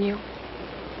 8th Avenue?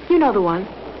 You know the one.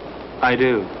 I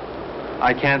do.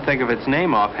 I can't think of its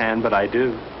name offhand, but I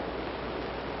do.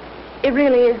 It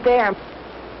really is there.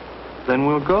 Then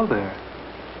we'll go there.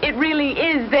 It really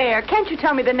is there. Can't you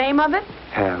tell me the name of it?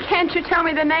 Have. Can't you tell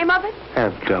me the name of it?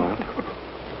 Have don't.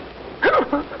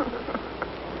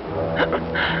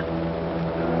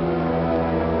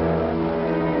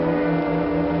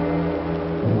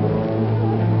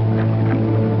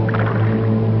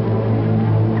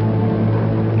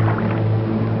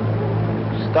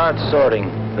 Start sorting,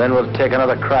 then we'll take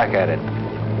another crack at it.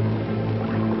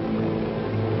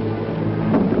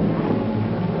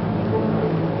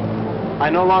 I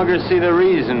no longer see the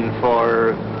reason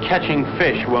for catching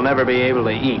fish we'll never be able to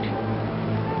eat.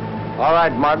 All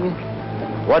right, Martin.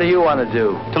 What do you want to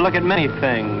do? To look at many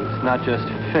things, not just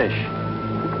fish.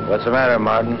 What's the matter,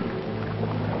 Martin?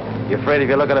 You afraid if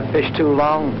you look at a fish too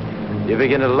long, you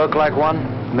begin to look like one?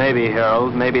 Maybe,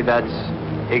 Harold. Maybe that's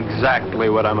exactly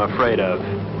what I'm afraid of.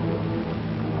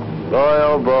 Boy,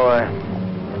 oh boy.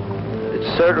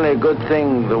 It's certainly a good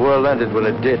thing the world ended when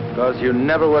it did, because you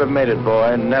never would have made it,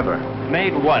 boy, never.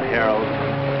 Made what, Harold?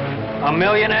 A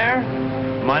millionaire?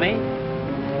 Money?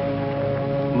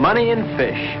 Money and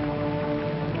fish.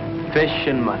 Fish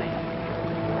and money.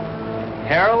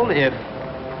 Harold, if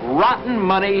rotten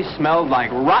money smelled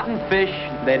like rotten fish,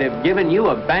 they'd have given you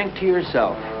a bank to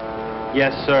yourself.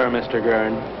 Yes, sir, Mr.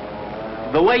 Gern.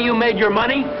 The way you made your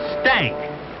money stank.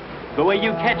 The way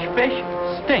you catch fish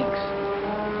stinks.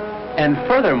 And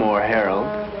furthermore, Harold,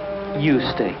 you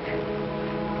stink.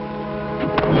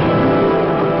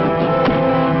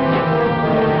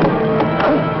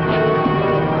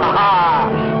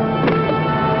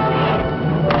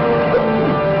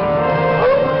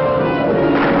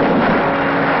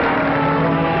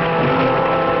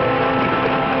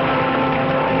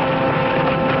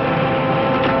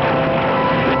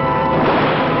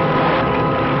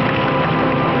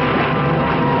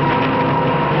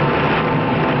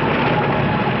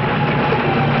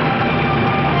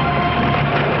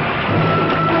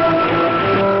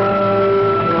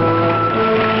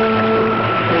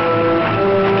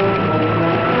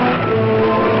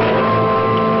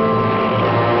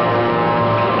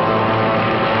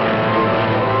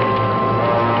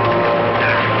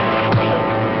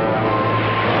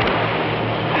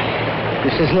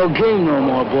 There's no game no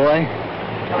more, boy.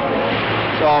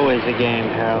 It's always a game,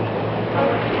 Harold.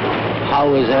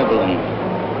 How is Evelyn?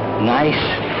 Nice?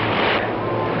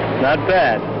 Not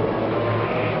bad.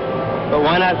 But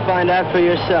why not find out for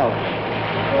yourself?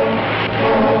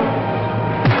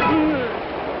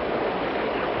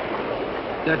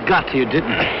 That got to you,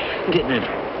 didn't it?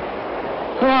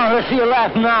 Come on, let's see you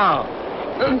laugh now.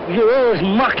 You're always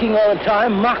mocking all the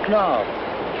time. Mock now.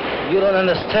 You don't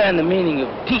understand the meaning of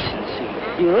decency.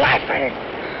 You're laughing.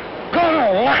 Go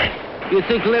on, laugh. You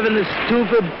think living is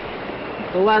stupid?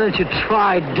 Well, why don't you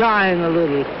try dying a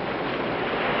little?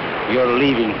 You're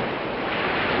leaving.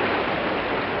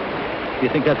 You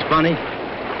think that's funny?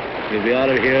 You'll be out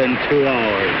of here in 2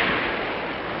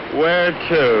 hours. Where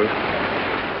to?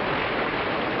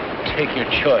 Take your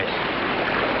choice.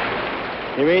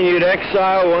 You mean you'd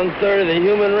exile 1/3 of the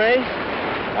human race?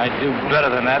 I'd do better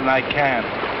than that, and I can.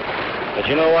 But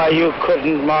you know why you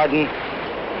couldn't, Martin?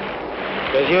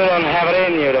 Because you don't have it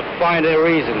in you to find a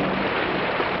reason.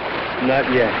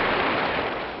 Not yet.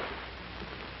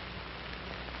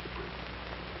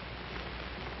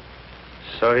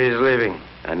 So he's leaving,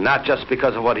 and not just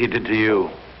because of what he did to you.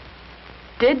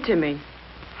 Did to me.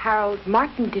 Harold,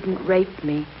 Martin didn't rape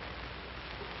me.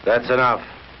 That's enough.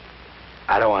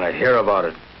 I don't want to hear about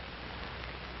it.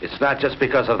 It's not just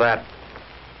because of that.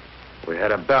 We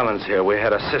had a balance here. We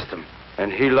had a system,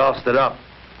 and he lost it up.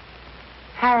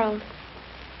 Harold,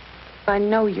 I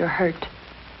know you're hurt,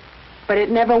 but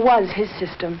it never was his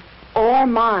system or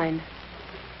mine.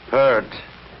 Hurt.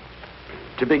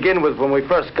 To begin with, when we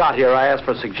first got here, I asked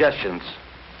for suggestions.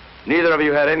 Neither of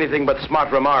you had anything but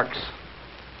smart remarks.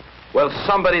 Well,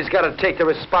 somebody's got to take the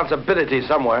responsibility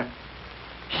somewhere.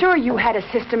 Sure, you had a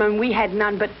system and we had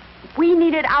none, but we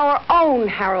needed our own,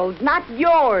 Harold, not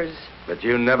yours. But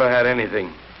you never had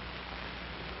anything.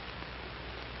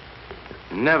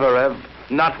 Never, Ev.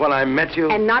 Not when I met you.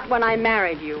 And not when I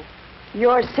married you.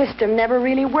 Your system never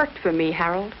really worked for me,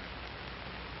 Harold.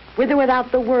 With or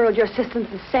without the world, your system's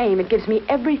the same. It gives me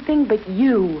everything but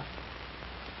you.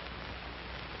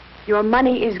 Your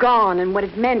money is gone, and what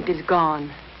it meant is gone.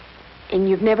 And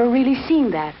you've never really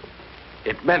seen that.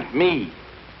 It meant me.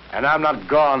 And I'm not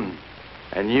gone.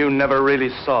 And you never really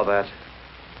saw that.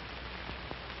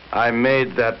 I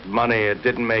made that money. It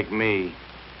didn't make me.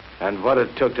 And what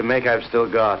it took to make, I've still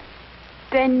got.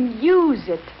 Then use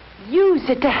it. Use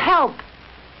it to help.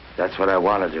 That's what I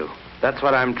want to do. That's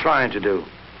what I'm trying to do.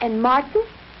 And Martin?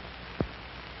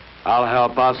 I'll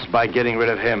help us by getting rid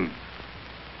of him.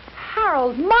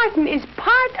 Harold, Martin is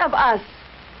part of us.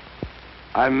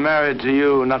 I'm married to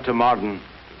you, not to Martin.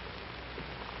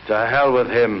 To hell with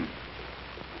him.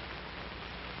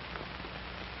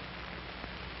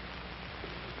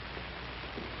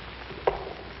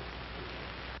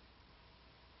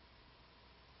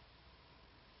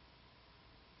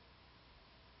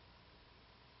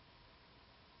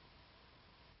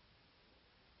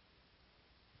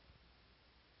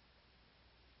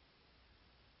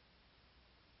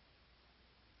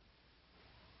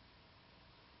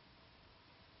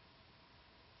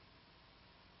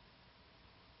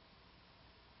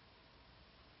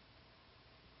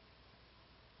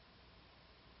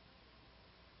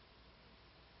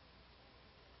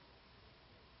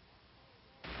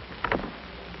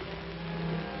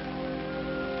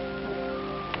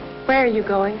 Where are you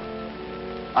going?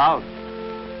 Out.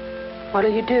 What'll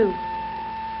you do?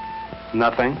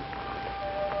 Nothing.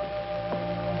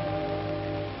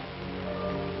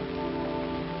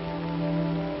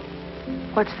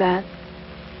 What's that?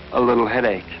 A little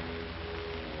headache.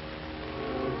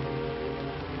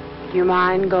 Do you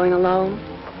mind going alone?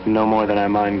 No more than I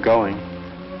mind going.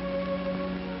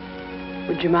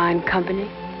 Would you mind company?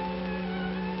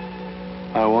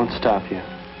 I won't stop you.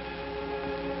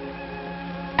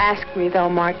 Ask me, though,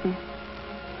 Martin.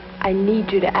 I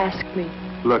need you to ask me.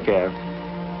 Look, Ev,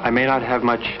 I may not have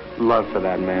much love for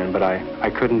that man, but I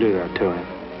couldn't do that to him.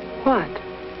 What?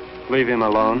 Leave him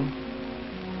alone?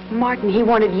 Martin, he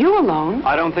wanted you alone.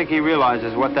 I don't think he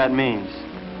realizes what that means.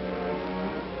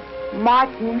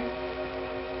 Martin.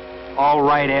 All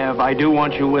right, Ev, I do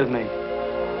want you with me.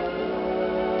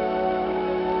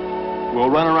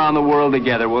 We'll run around the world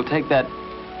together. We'll take that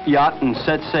yacht and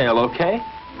set sail, okay?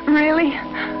 Really?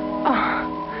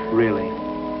 Oh. Really.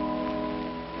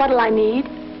 What'll I need?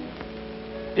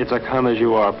 It's a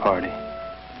come-as-you-are party.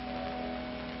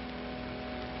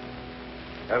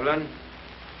 Evelyn?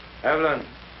 Evelyn?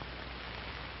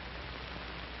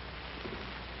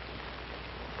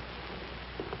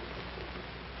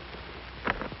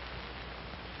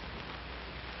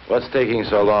 What's taking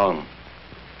so long?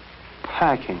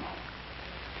 Packing.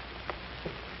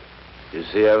 You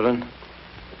see, Evelyn?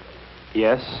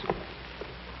 Yes?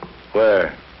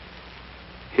 Where?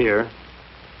 Here.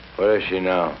 Where is she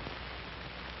now?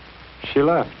 She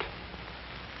left.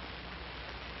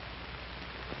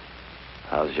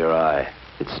 How's your eye?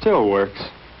 It still works.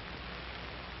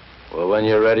 Well, when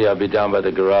you're ready, I'll be down by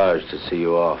the garage to see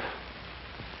you off.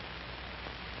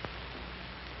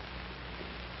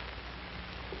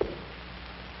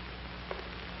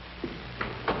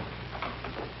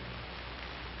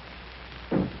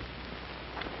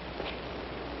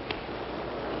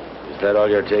 Is that all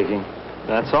you're taking?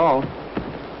 That's all.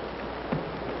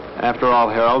 After all,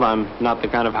 Harold, I'm not the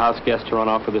kind of house guest to run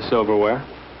off with the silverware.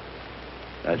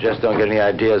 Now, just don't get any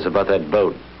ideas about that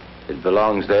boat. It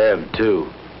belongs to Ev, too.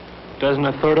 Doesn't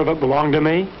a third of it belong to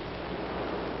me?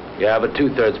 Yeah, but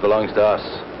 2/3 belongs to us.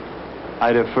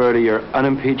 I defer to your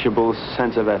unimpeachable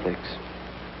sense of ethics.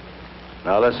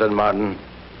 Now, listen, Martin.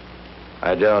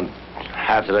 I don't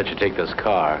have to let you take this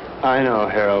car. I know,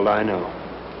 Harold, I know.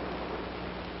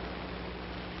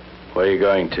 Where are you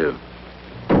going to?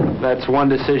 That's one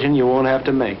decision you won't have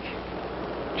to make.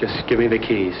 Just give me the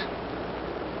keys.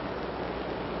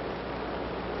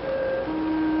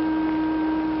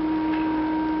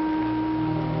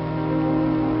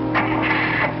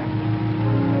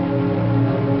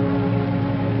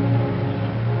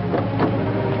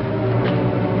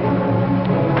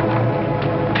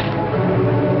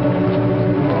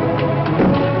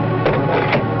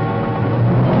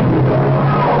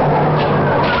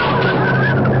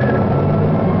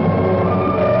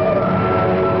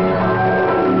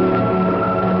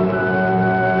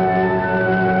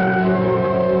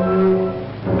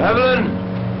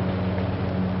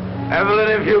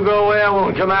 Evelyn, if you go away, I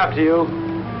won't come after you.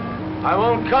 I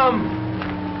won't come.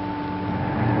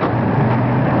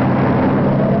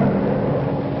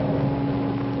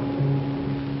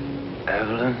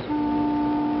 Evelyn,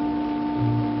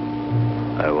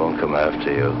 I won't come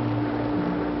after you.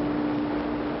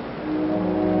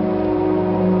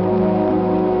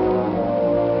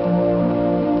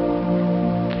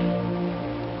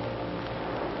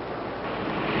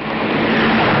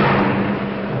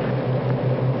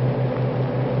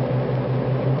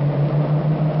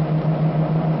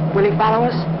 Will he follow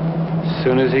us? As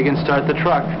soon as he can start the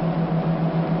truck.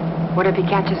 What if he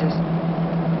catches us?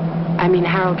 I mean,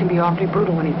 Harold can be awfully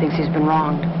brutal when he thinks he's been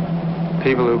wronged.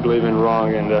 People who believe in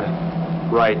wrong and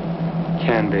right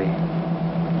can be.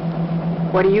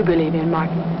 What do you believe in,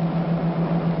 Martin?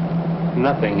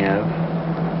 Nothing, Ev.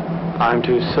 I'm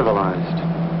too civilized.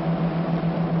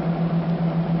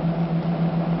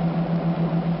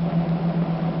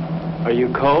 Are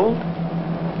you cold?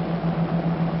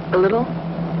 A little?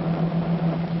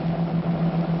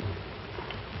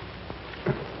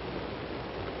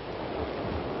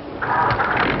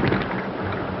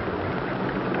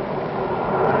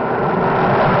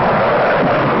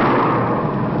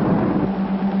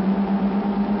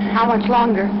 How much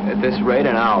longer? At this rate,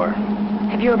 an hour.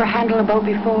 Have you ever handled a boat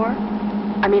before?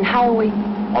 I mean, how will we...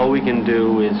 All we can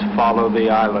do is follow the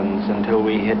islands until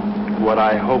we hit what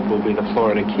I hope will be the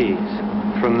Florida Keys.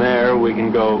 From there, we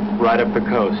can go right up the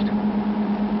coast.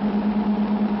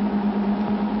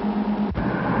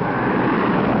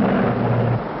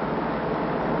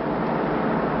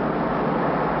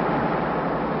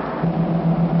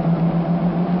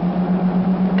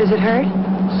 Does it hurt?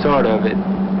 Sort of. It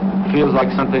feels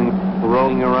like something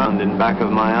rolling around in back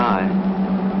of my eye.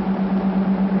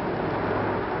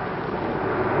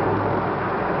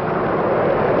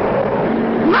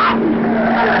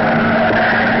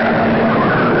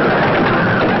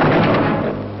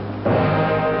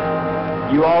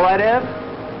 You all right, Ev?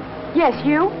 Yes,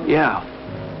 you? Yeah.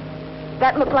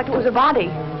 That looked like it was a body.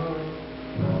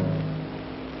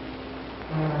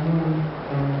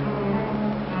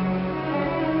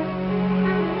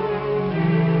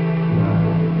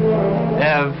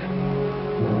 Ev,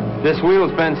 this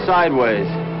wheel's bent sideways.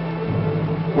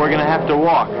 We're gonna have to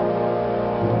walk.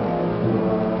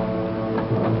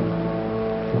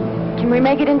 Can we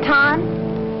make it in time?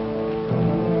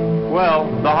 Well,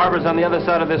 the harbor's on the other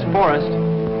side of this forest.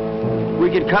 We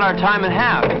could cut our time in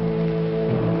half.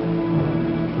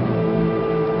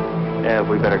 Ev,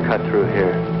 we better cut through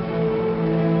here.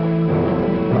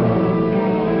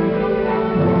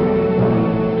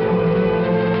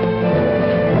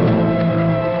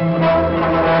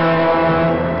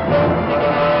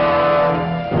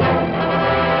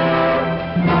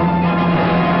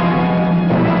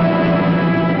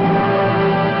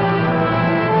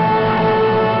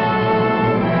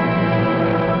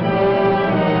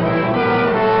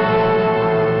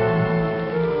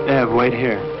 Wait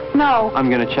here. No. I'm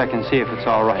gonna check and see if it's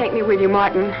all right. Take me with you,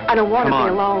 Martin. I don't want to be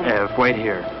alone. Ev, wait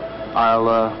here. I'll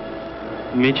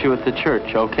meet you at the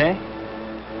church, okay?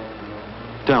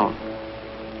 Don't.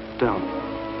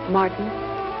 Martin,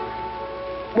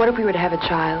 what if we were to have a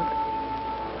child?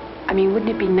 I mean,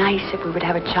 wouldn't it be nice if we would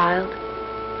have a child?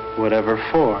 Whatever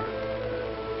for.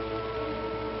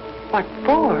 What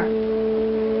for?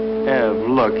 Ev,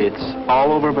 look, it's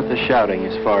all over but the shouting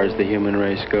as far as the human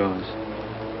race goes.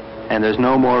 And there's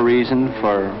no more reason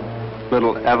for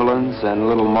little Evelyns and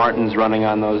little Martins running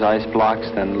on those ice blocks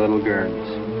than little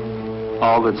Gerns.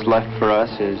 All that's left for us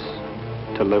is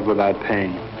to live without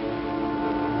pain.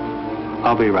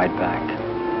 I'll be right back.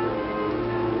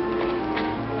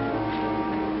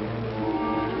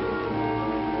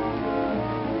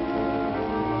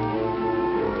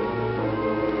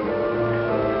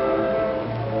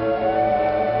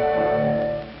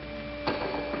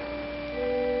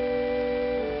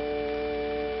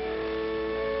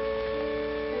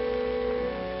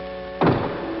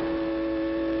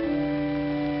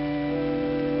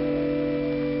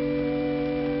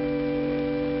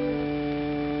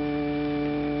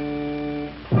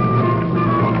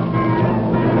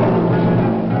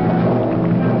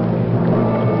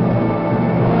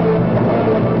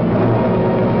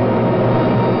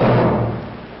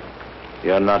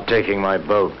 You're not taking my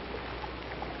boat.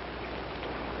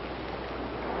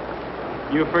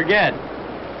 You forget.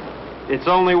 It's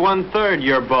only 1/3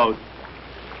 your boat.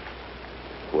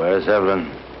 Where's Evelyn?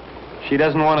 She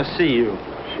doesn't want to see you.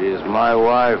 She's my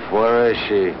wife. Where is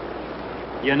she?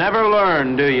 You never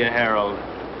learn, do you, Harold?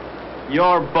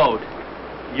 Your boat,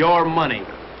 your money,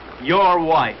 your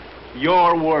wife,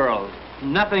 your world.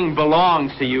 Nothing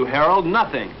belongs to you, Harold,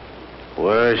 nothing.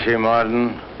 Where is she,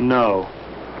 Martin? No.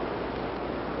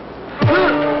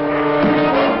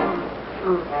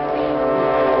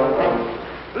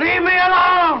 Leave me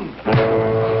alone!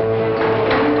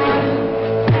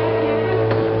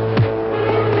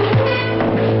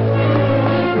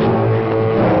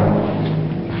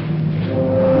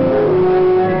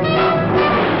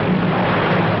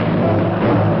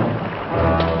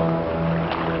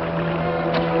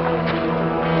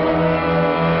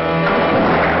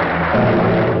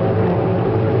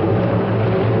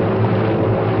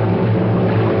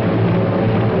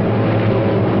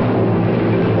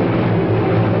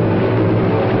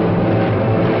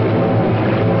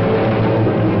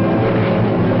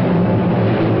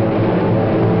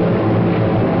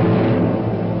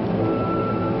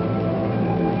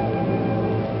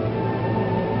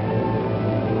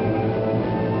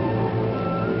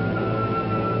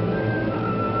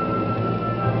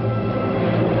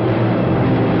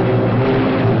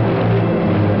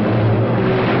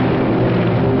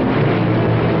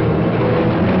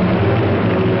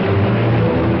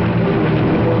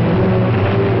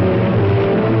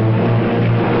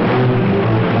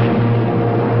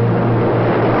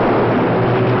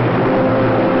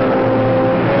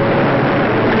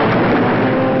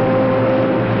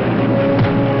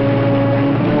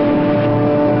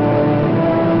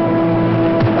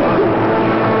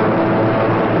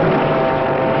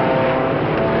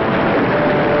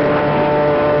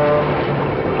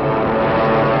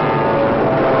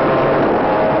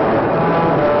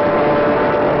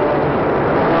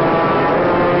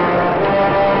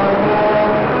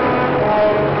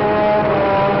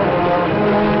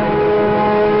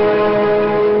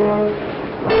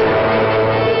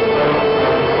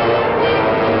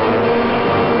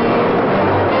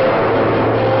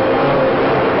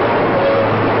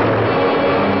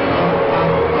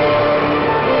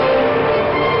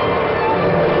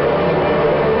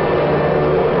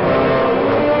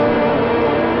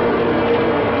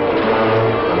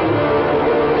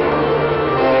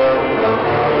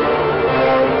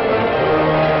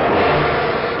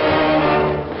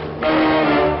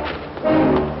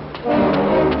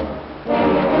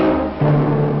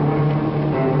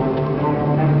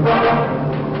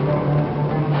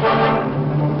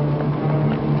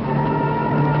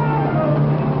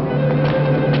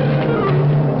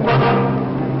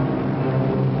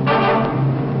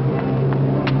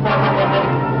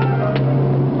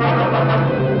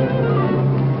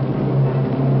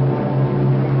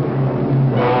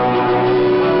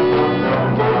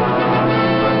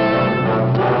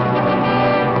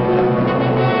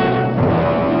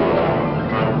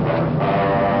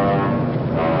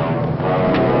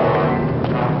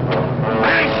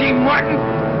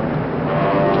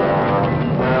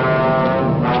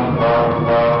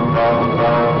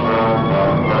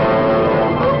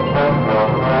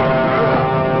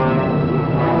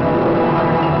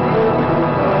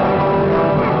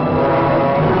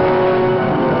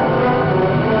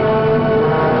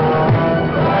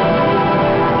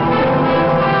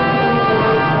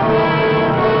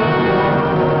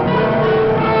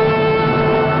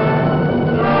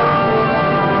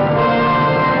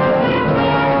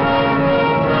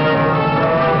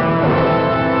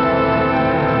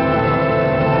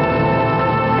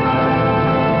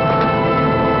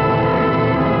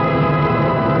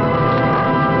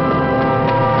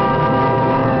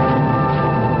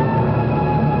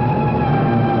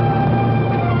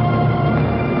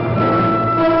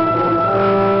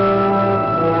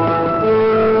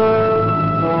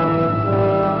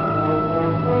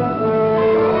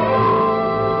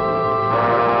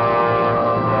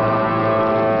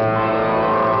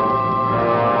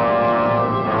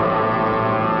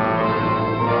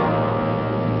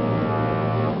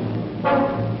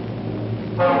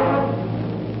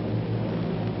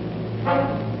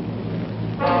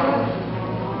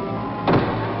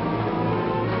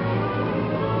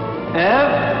 Ev?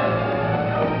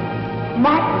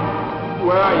 Martin,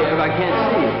 Where are you, Ev? I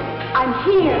can't see you. I'm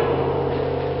here.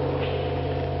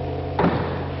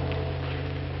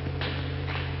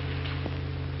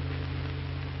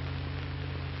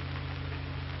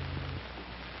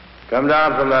 Come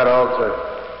down from that altar.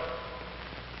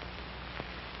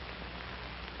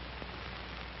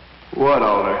 What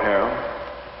altar, Harold?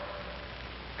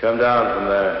 Come down from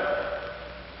there.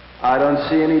 I don't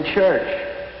see any church.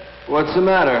 What's the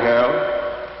matter, Harold?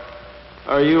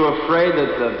 Are you afraid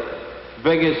that the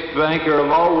biggest banker of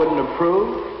all wouldn't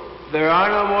approve? There are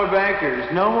no more bankers,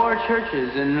 no more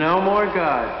churches, and no more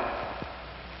God.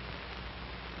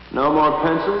 No more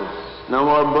pencils, no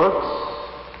more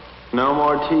books, no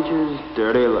more teachers,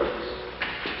 dirty looks.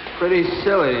 Pretty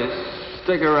silly to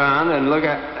stick around and look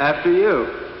after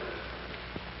you.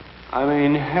 I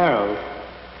mean, Harold,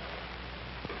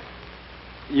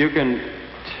 you can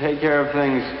take care of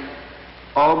things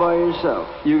all by yourself.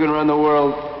 You can run the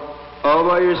world all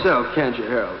by yourself, can't you,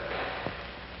 Harold?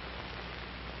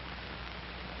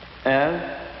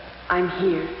 Ev? I'm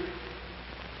here.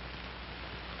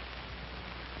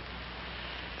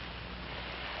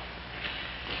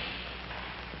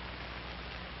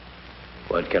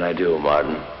 What can I do,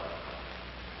 Martin?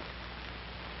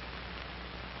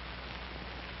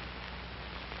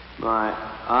 My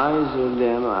eyes are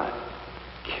dim. I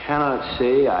cannot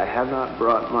see. I have not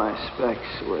brought my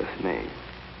specs with me.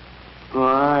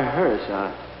 My hurts,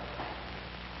 huh?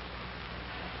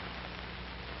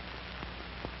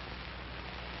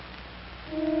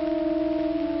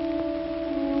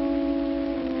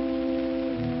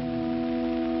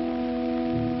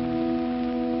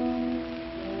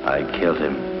 I killed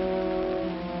him.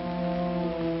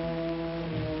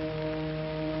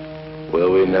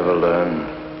 Will we never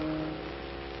learn?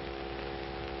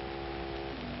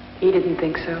 He didn't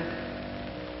think so.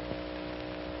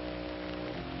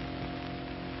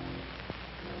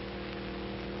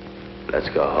 Let's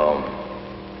go home.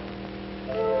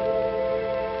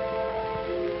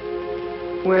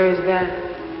 Where is that?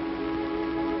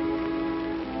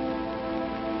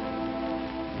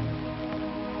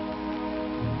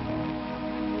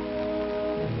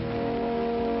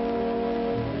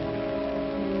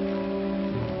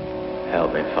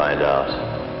 Help me find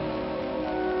out.